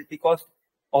opportunity cost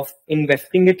of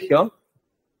investing it here,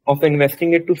 of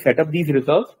investing it to set up these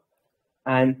reserves,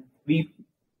 and we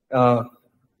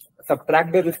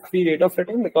subtract the risk-free rate of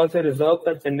return, because the reserves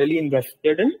are generally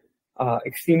invested in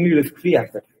extremely risk-free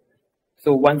assets.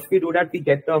 So once we do that, we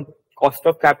get the cost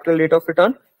of capital rate of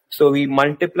return. So we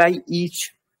multiply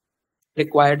each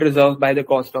required reserve by the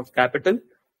cost of capital,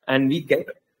 and we get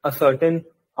a certain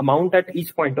amount at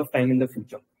each point of time in the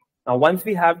future. Now, once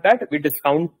we have that, we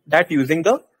discount that using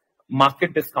the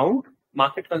market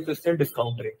consistent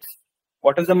discount rates.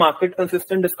 What is the market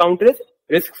consistent discount rate?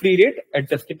 Risk-free rate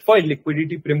adjusted for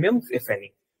liquidity premiums, if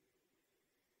any.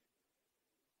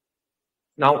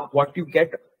 Now, what you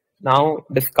get now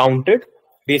discounted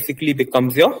basically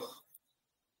becomes your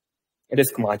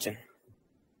risk margin.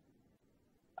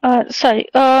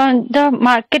 The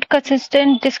market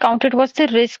consistent discounted was the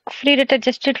risk-free rate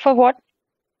adjusted for what?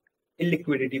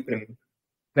 Illiquidity premium.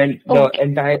 When the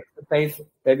entire exercise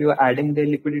where you are adding the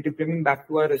liquidity premium back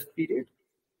to a risk-free rate.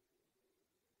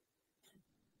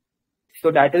 So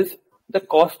that is the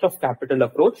cost of capital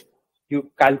approach.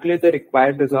 You calculate the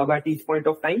required reserve at each point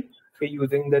of time, so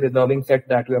using the reserving set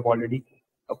that we have already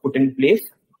put in place.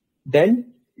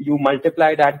 Then you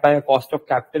multiply that by a cost of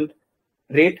capital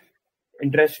rate,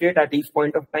 interest rate at each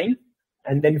point of time,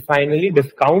 and then finally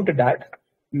discount that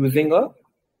using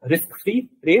a risk-free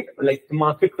rate, like the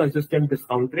market consistent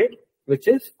discount rate, which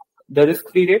is the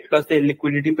risk-free rate plus the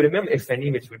liquidity premium, if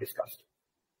any, which we discussed.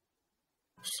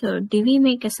 So do we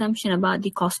make assumption about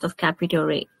the cost of capital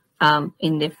rate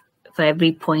for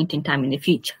every point in time in the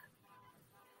future?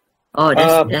 Or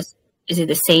is it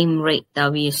the same rate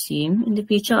that we assume in the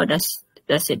future, or does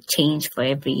it change for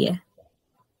every year?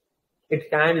 It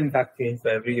can in fact change for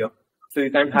every year. So you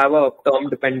can have a term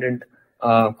dependent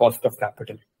cost of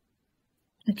capital.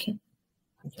 Okay.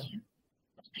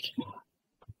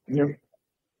 Yeah.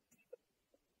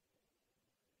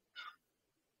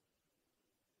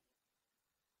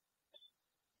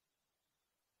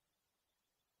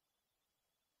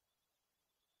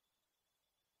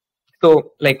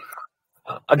 So, like,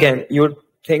 again, you'd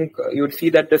see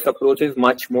that this approach is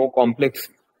much more complex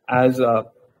as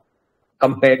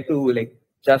compared to like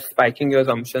just spiking your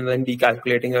assumptions and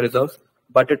decalculating your reserves.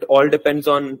 But it all depends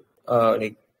on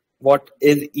like what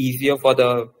is easier for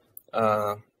the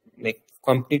like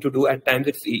company to do. At times,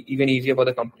 it's even easier for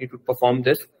the company to perform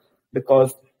this,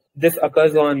 because this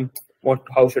occurs on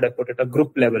how should I put it, a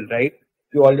group level, right?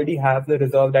 You already have the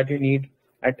reserve that you need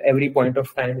at every point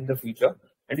of time in the future,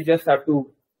 and you just have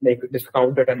to like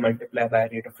discount it and multiply by a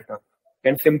rate of return.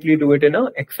 You can simply do it in an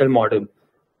Excel model.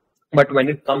 But when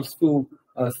it comes to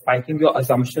spiking your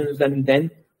assumptions and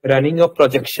then running your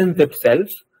projections itself,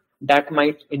 that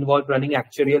might involve running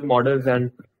actuarial models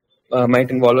and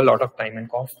might involve a lot of time and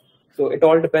cost. So it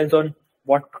all depends on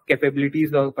what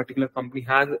capabilities a particular company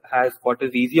has, what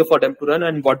is easier for them to run,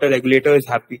 and what the regulator is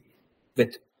happy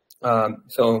with.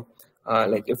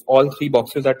 Like if all three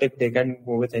boxes are ticked, they can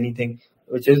go with anything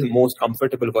which is most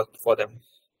comfortable for them.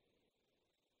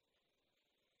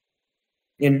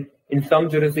 In some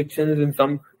jurisdictions, in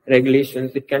some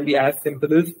regulations, it can be as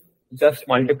simple as just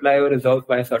multiply your reserves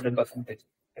by a certain percentage.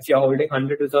 If you're holding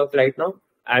 100 reserves right now,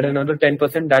 add another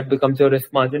 10%, that becomes your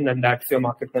risk margin, and that's your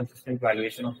market consistent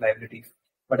valuation of liabilities.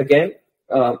 But again,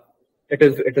 it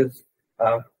is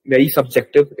very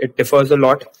subjective. It differs a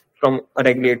lot from a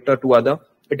regulator to other.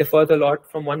 It differs a lot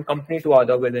from one company to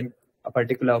other within a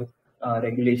particular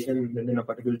regulation, within a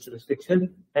particular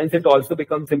jurisdiction. Hence, it also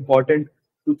becomes important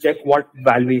to check what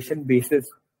valuation basis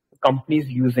companies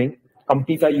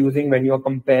are using when you're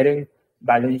comparing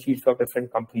balance sheets of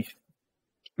different companies.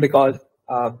 Because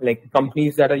like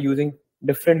companies that are using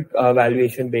different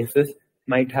valuation basis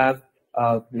might have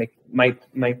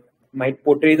might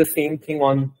portray the same thing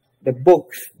on the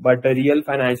books, but the real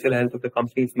financial health of the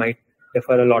companies might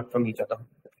differ a lot from each other.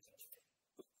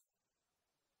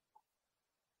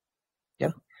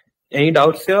 Yeah. Any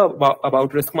doubts here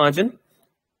about risk margin?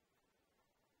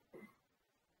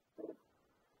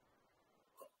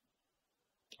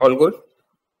 All good?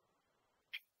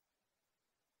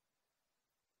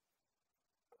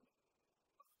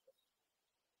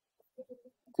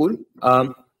 Cool.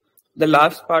 The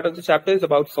last part of the chapter is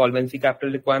about solvency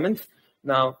capital requirements.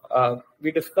 Now,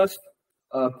 we discussed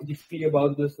briefly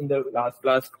about this in the last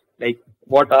class, like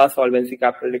what are solvency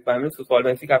capital requirements. So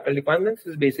solvency capital requirements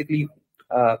is basically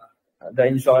the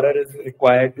insurer is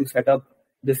required to set up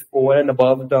this over and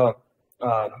above the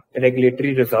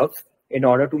regulatory reserves in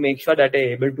order to make sure that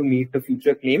they're able to meet the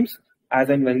future claims as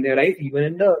and when they arise, even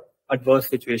in the adverse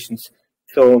situations.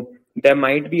 So there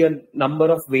might be a number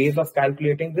of ways of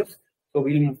calculating this. So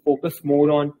we'll focus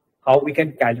more on how we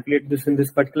can calculate this in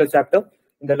this particular chapter.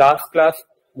 In the last class,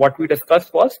 what we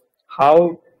discussed was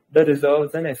how the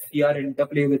reserves and SCR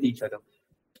interplay with each other.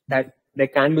 That there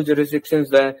can be jurisdictions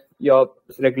where your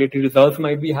regulatory reserves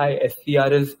might be high,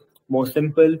 SCR is more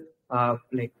simple,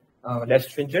 less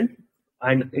stringent.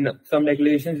 And in some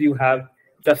regulations, you have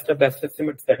just a best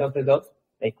estimate set of reserves,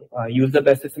 like use the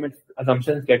best estimate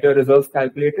assumptions, get your reserves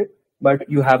calculated, but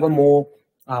you have a more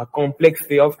complex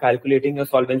way of calculating your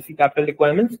solvency capital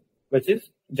requirements, which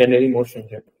is generally more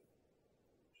stringent.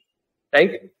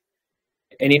 Right?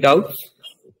 Any doubts?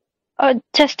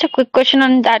 Just a quick question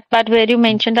on that part where you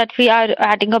mentioned that we are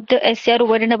adding up the SCR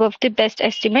over and above the best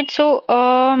estimate. So,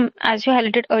 as you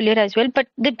highlighted earlier as well, but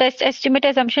the best estimate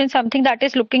assumption is something that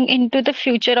is looking into the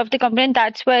future of the company, and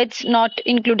that's why it's not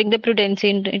including the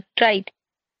prudency in it, right?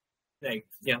 Right.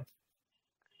 Yeah.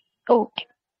 Okay.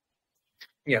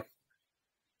 Yeah.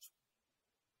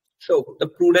 So the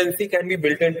prudency can be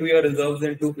built into your reserves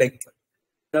into like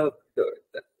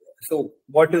so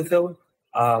what is the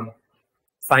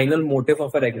final motive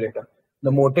of a regulator?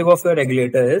 The motive of a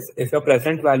regulator is if your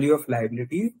present value of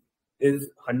liabilities is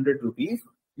 100 rupees,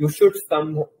 you should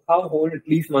somehow hold at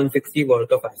least 160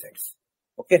 worth of assets.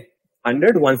 Okay,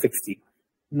 100, 160.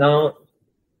 Now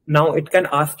it can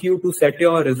ask you to set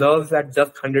your reserves at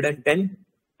just 110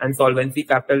 and solvency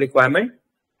capital requirement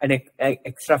an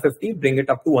extra 50, bring it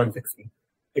up to 160.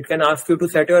 It can ask you to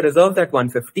set your reserves at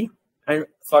 150 and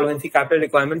solvency capital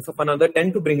requirements of another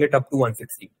 10 to bring it up to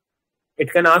 160.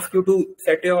 It can ask you to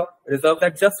set your reserves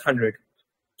at just 100.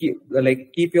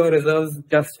 Keep your reserves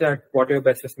just at what your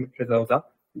best estimate reserves are,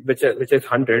 which is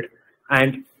 100,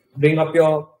 and bring up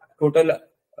your total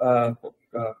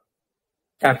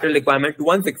capital requirement to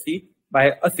 160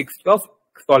 by a 60 of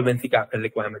solvency capital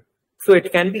requirement. So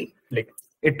it can be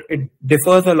it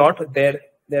differs a lot.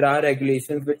 There are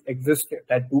regulations which exist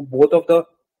that do both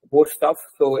stuff.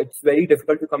 So it's very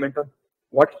difficult to comment on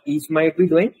what each might be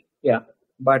doing. You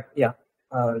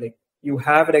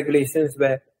have regulations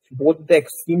where both the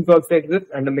extremes also exist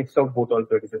and a mix of both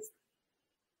also exists.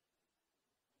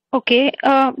 Okay,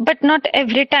 but not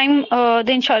every time the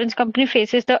insurance company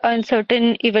faces the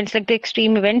uncertain events like the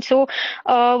extreme events. So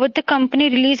would the company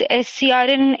release SCR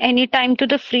in any time to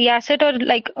the free asset, or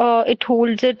it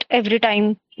holds it every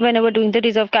time whenever doing the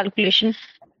reserve calculation?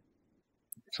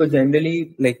 So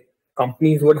generally,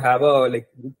 companies would have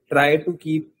try to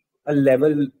keep a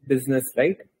level business,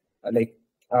 right?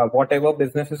 Whatever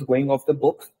business is going off the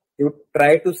books, you would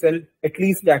try to sell at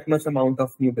least that much amount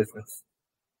of new business.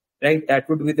 Right, that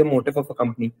would be the motive of a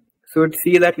company. So you'd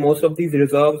see that most of these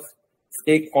reserves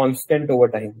stay constant over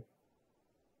time.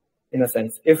 In a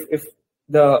sense, if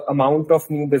the amount of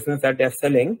new business that they're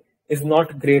selling is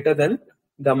not greater than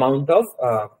the amount of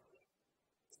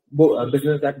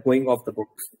business that's going off the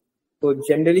books. So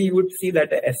generally, you would see that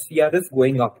the SCR is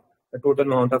going up, the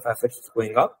total amount of assets is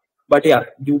going up. But yeah,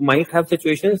 you might have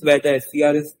situations where the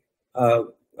SCR is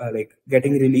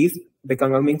getting released,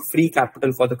 becoming free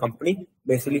capital for the company,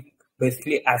 basically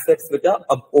assets which are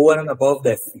over and above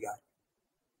the SCR.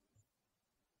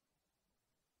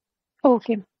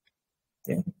 Okay.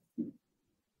 Yeah.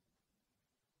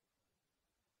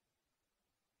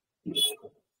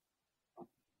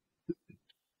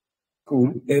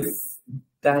 Cool. If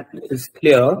that is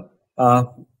clear,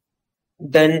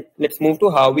 then let's move to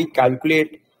how we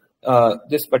calculate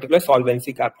this particular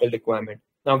solvency capital requirement.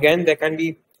 Now, again, there can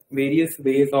be various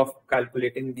ways of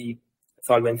calculating the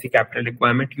solvency capital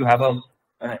requirement. You have an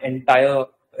entire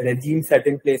regime set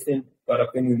in place in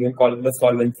European Union called the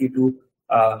Solvency II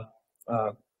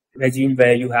regime,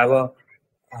 where you have a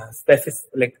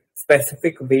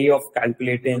specific way of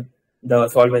calculating the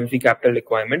solvency capital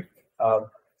requirement.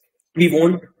 We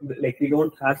don't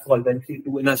have Solvency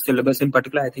II in our syllabus in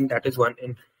particular. I think that is one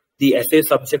in the essay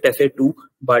subject, essay 2,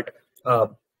 but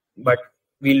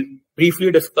we'll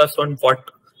briefly discuss on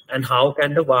what and how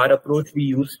can the VAR approach be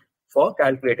used for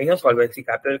calculating a solvency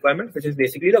capital requirement, which is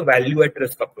basically the value at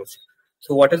risk approach.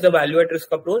 So what is the value at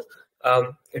risk approach?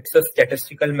 It's a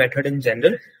statistical method in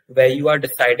general where you are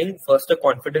deciding first a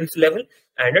confidence level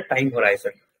and a time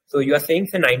horizon. So you are saying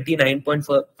it's a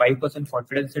 99.5%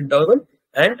 confidence interval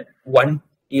and 1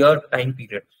 year time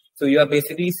period. So you are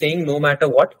basically saying no matter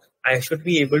what, I should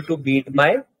be able to meet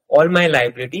all my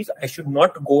liabilities. I should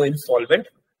not go insolvent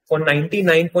for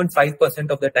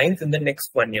 99.5% of the times in the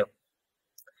next 1 year.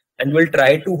 And we'll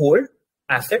try to hold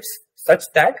assets such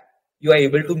that you are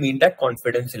able to meet that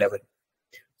confidence level.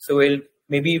 So we'll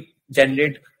maybe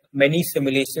generate many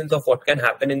simulations of what can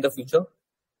happen in the future,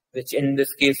 which in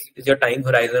this case is your time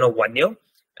horizon of 1 year,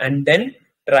 and then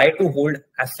try to hold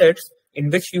assets in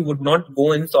which you would not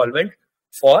go insolvent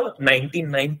for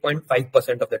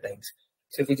 99.5% of the times.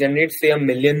 So if you generate, say, 1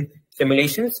 million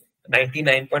simulations,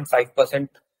 99.5%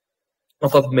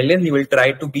 of 1 million, you will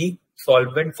try to be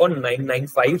solvent for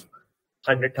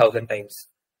 995,000 times.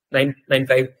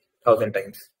 995,000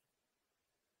 times.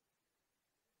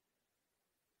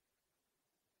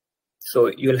 So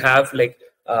you'll have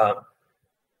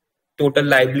total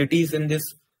liabilities in this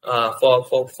for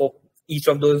each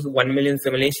of those 1 million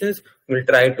simulations. We'll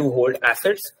try to hold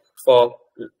assets for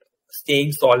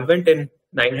staying solvent in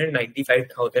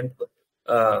 995,000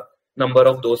 number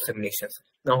of those simulations.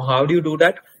 Now, how do you do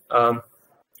that?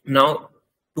 Now,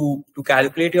 to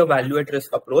calculate your value at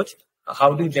risk approach,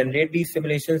 how do you generate these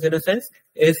simulations in a sense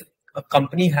is a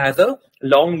company has a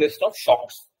long list of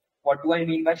shocks. What do I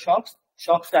mean by shocks?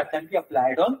 Shocks that can be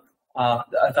applied on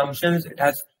the assumptions it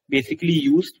has basically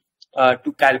used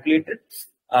to calculate its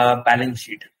balance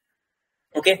sheet.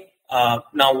 Okay.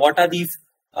 Now, what are these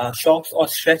shocks or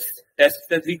stress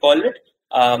tests as we call it?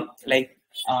 You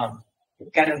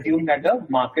can assume that the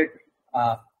market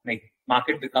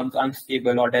becomes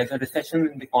unstable or there's a recession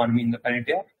in the economy in the current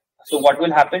year. So what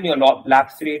will happen? Your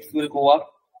lapse rates will go up,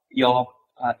 your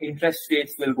interest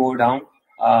rates will go down.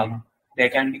 There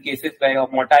can be cases where your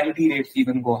mortality rates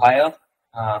even go higher.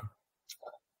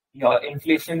 Your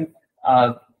inflation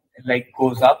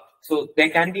goes up. So there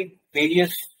can be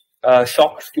various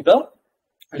shocks to the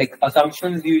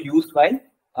assumptions you used while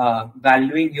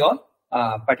valuing your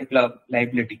particular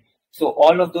liability. So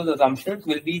all of those assumptions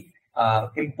will be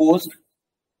imposed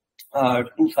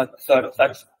to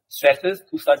such stresses,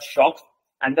 to such shocks,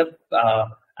 and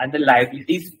the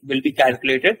liabilities will be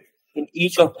calculated in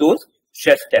each of those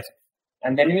stress tests.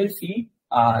 And then you will see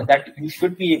that you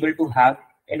should be able to have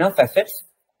enough assets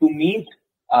to meet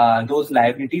those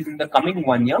liabilities in the coming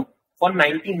 1 year for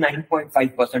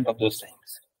 99.5% of those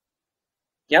times.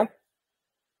 Yeah.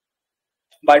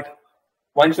 But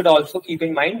one should also keep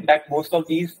in mind that most of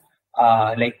these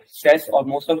stress or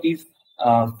most of these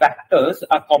factors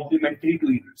are complementary to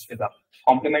each other.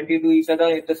 Complementary to each other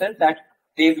in the sense that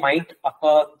they might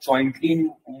occur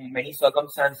jointly in many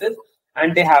circumstances,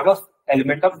 and they have an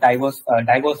element of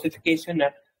diversification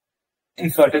in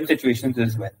certain situations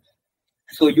as well.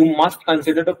 So you must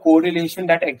consider the correlation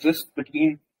that exists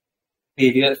between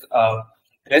various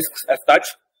risks as such,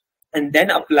 and then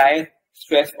apply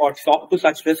stress or shock to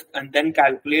such risk, and then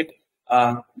calculate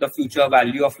the future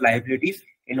value of liabilities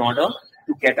in order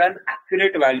to get an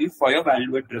accurate value for your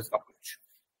value at risk approach.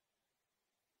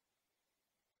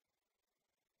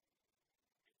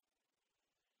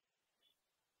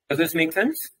 Does this make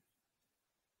sense?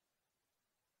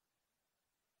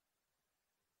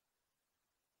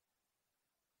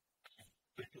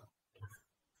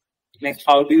 Next,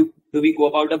 how do we go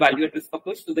about the value at risk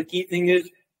approach? So the key thing is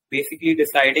basically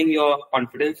deciding your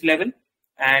confidence level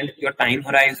and your time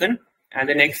horizon. And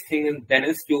the next thing then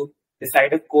is to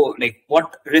decide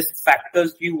what risk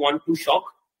factors do you want to shock,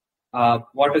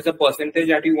 what is the percentage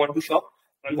that you want to shock,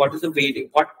 and what is the weighting,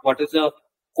 what is the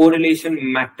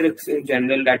correlation matrix in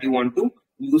general that you want to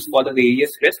use for the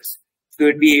various risks. So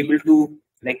you'd be able to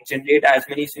generate as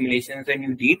many simulations as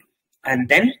you need, and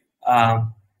then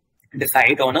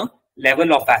decide on a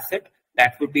level of asset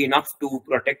that would be enough to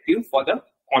protect you for the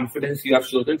confidence you have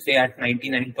chosen, say at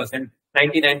 99%,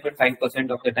 99.5%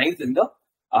 of the times in the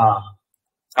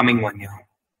coming 1 year.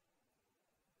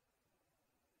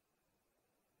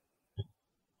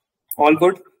 All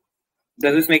good?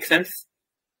 Does this make sense?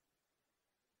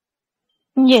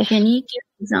 Yes. Can you give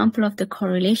an example of the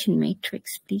correlation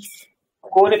matrix, please?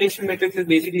 Correlation matrix is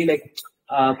basically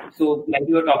so like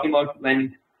you were talking about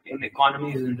when in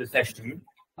economies in recession,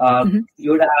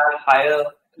 you would have higher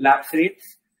lapse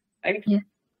rates, right? Yeah.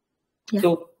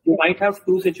 So you might have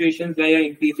two situations where you're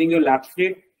increasing your lapse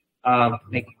rate.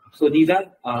 So these are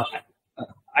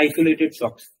isolated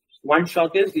shocks. One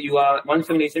shock is one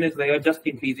simulation is where you're just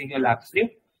increasing your lapse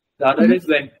rate. The other is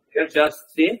when you're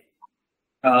just say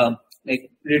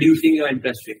reducing your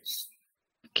interest rates.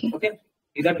 Okay.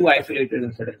 These are two isolated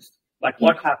incidents. But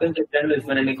what happens in general is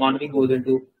when an economy goes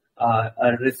into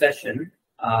a recession,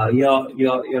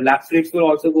 your lapse rates will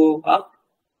also go up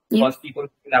because people are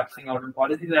lapsing out on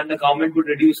policies, and the government would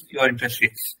reduce your interest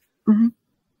rates.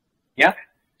 Yeah.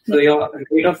 So your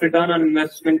rate of return on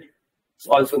investment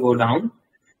also go down,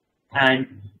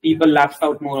 and people lapse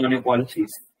out more on your policies.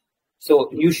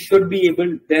 So you should be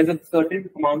able. There's a certain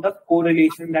amount of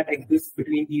correlation that exists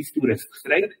between these two risks,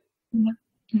 right?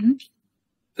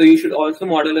 So you should also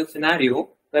model a scenario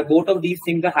where both of these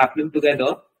things are happening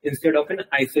together instead of in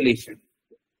isolation.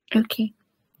 Okay.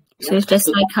 So it's just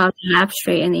like how the lapse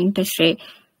rate and the interest rate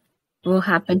will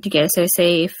happen together. So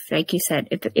say if, like you said,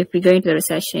 if we go into the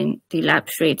recession, the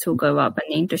lapse rates will go up and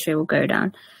the interest rate will go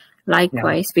down.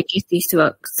 Likewise, because these two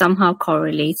are somehow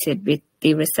correlated with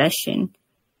the recession,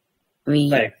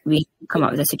 we come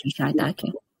up with a situation like that.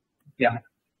 Okay. Yeah.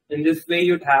 In this way,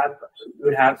 you'd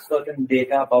have certain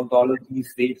data about all of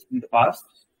these rates in the past,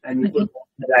 and you could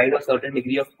derive a certain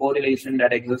degree of correlation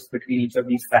that exists between each of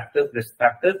these factors, risk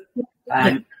factors,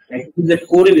 and use that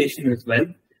correlation as well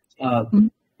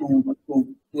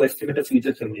to estimate the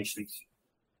future simulations.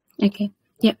 Okay.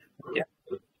 Yeah. Yeah.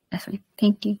 That's fine.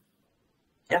 Thank you.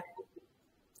 Yeah.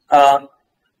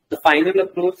 The final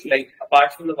approach,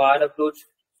 apart from the VAR approach,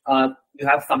 you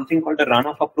have something called the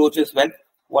runoff approach as well.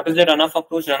 What is the runoff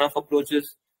approach? Runoff approach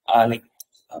is a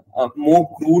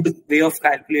more crude way of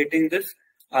calculating this.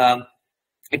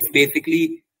 It's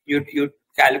basically you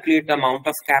calculate the amount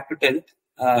of capital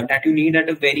that you need at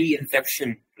the very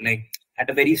inception, at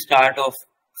the very start of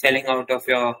selling out of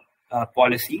your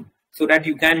policy, so that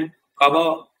you can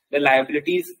cover the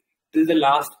liabilities till the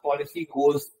last policy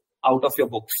goes out of your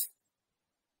books.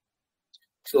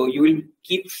 So you will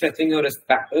keep stressing your risk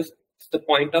factors. The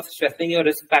point of stressing your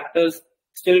risk factors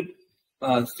still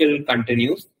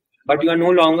continues, but you are no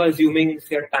longer assuming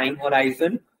your time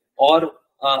horizon or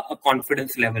a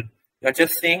confidence level. You're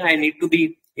just saying I need to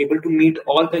be able to meet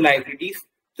all the liabilities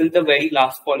till the very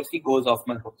last policy goes off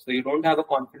my book. So you don't have a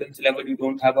confidence level, you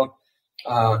don't have a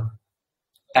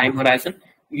time horizon.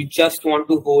 You just want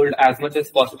to hold as much as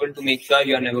possible to make sure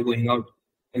you are never going out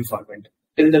insolvent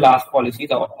till the last policy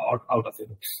is out of your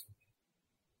books.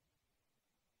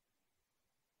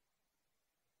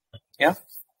 Yeah.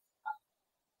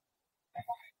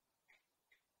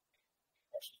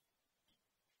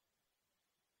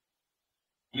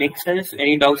 Makes sense?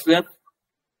 Any doubts there?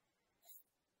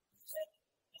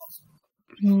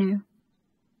 No.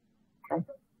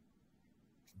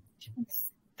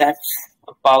 That's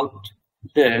about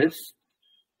this.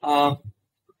 I'll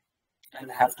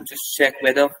have to just check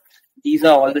whether these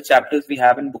are all the chapters we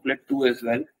have in booklet 2 as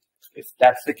well. If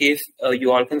that's the case,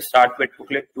 you all can start with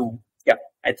booklet 2. Yeah,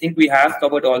 I think we have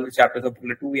covered all the chapters of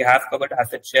booklet 2. We have covered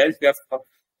asset shares. We have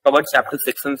covered chapters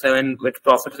 6 and 7 with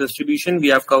profit distribution. We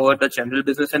have covered the general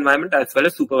business environment as well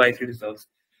as supervisory reserves.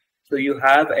 So you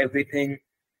have everything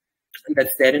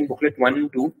that's there in booklet 1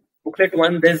 and 2. Booklet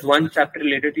 1, there's one chapter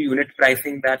related to unit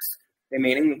pricing that's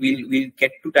remaining. We'll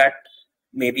get to that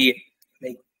maybe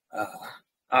like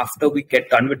after we get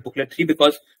done with booklet 3,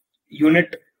 because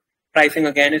unit pricing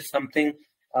again is something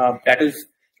that is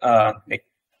like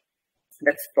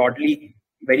that's broadly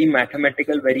very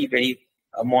mathematical, very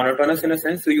monotonous in a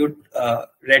sense. So you'd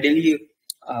readily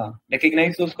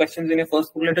recognize those questions in your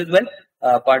first booklet as well.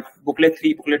 But booklet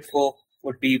 3, booklet 4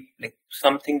 would be like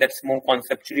something that's more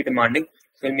conceptually demanding.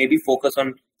 So we'll maybe focus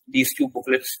on these two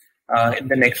booklets in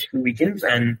the next few weekends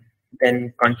and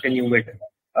then continue with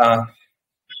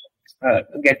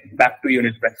get back to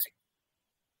unit pricing.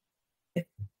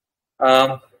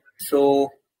 So I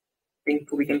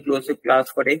think we can close the class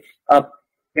for today.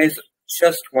 There's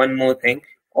just one more thing.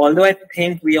 Although I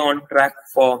think we are on track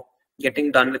for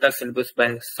getting done with our syllabus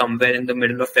by somewhere in the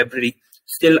middle of February,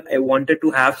 still I wanted to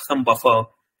have some buffer.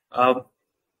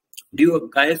 Do you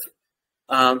guys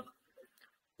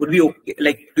would be okay?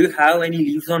 Like, do you have any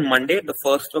leaves on Monday, the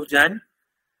 1st of Jan?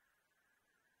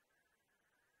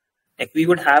 Like, we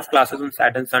would have classes on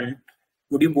Saturday and Sunday.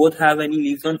 Would you both have any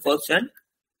leaves on 1st Jan?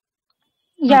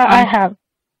 Yeah, I have.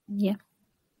 Yeah.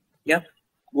 Yeah.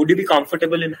 Would you be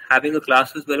comfortable in having a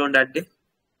class as well on that day?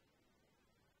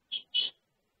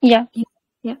 Yeah.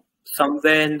 Yeah.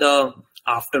 Somewhere in the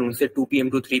afternoon, say 2 p.m.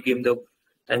 to 3 p.m.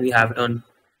 Then we have it on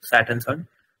Saturday and Sunday.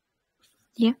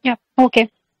 Yeah. Yeah.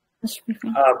 Okay. That should be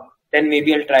fine. Then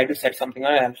maybe I'll try to set something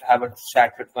up. I'll have a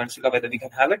chat with Vanshika whether we can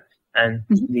have it, and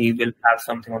we will have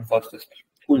something on 1st as well.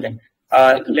 Cool then.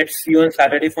 Let's see you on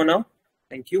Saturday for now.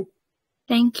 Thank you.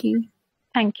 Thank you.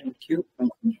 Thank you. Thank you.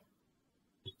 Thank you.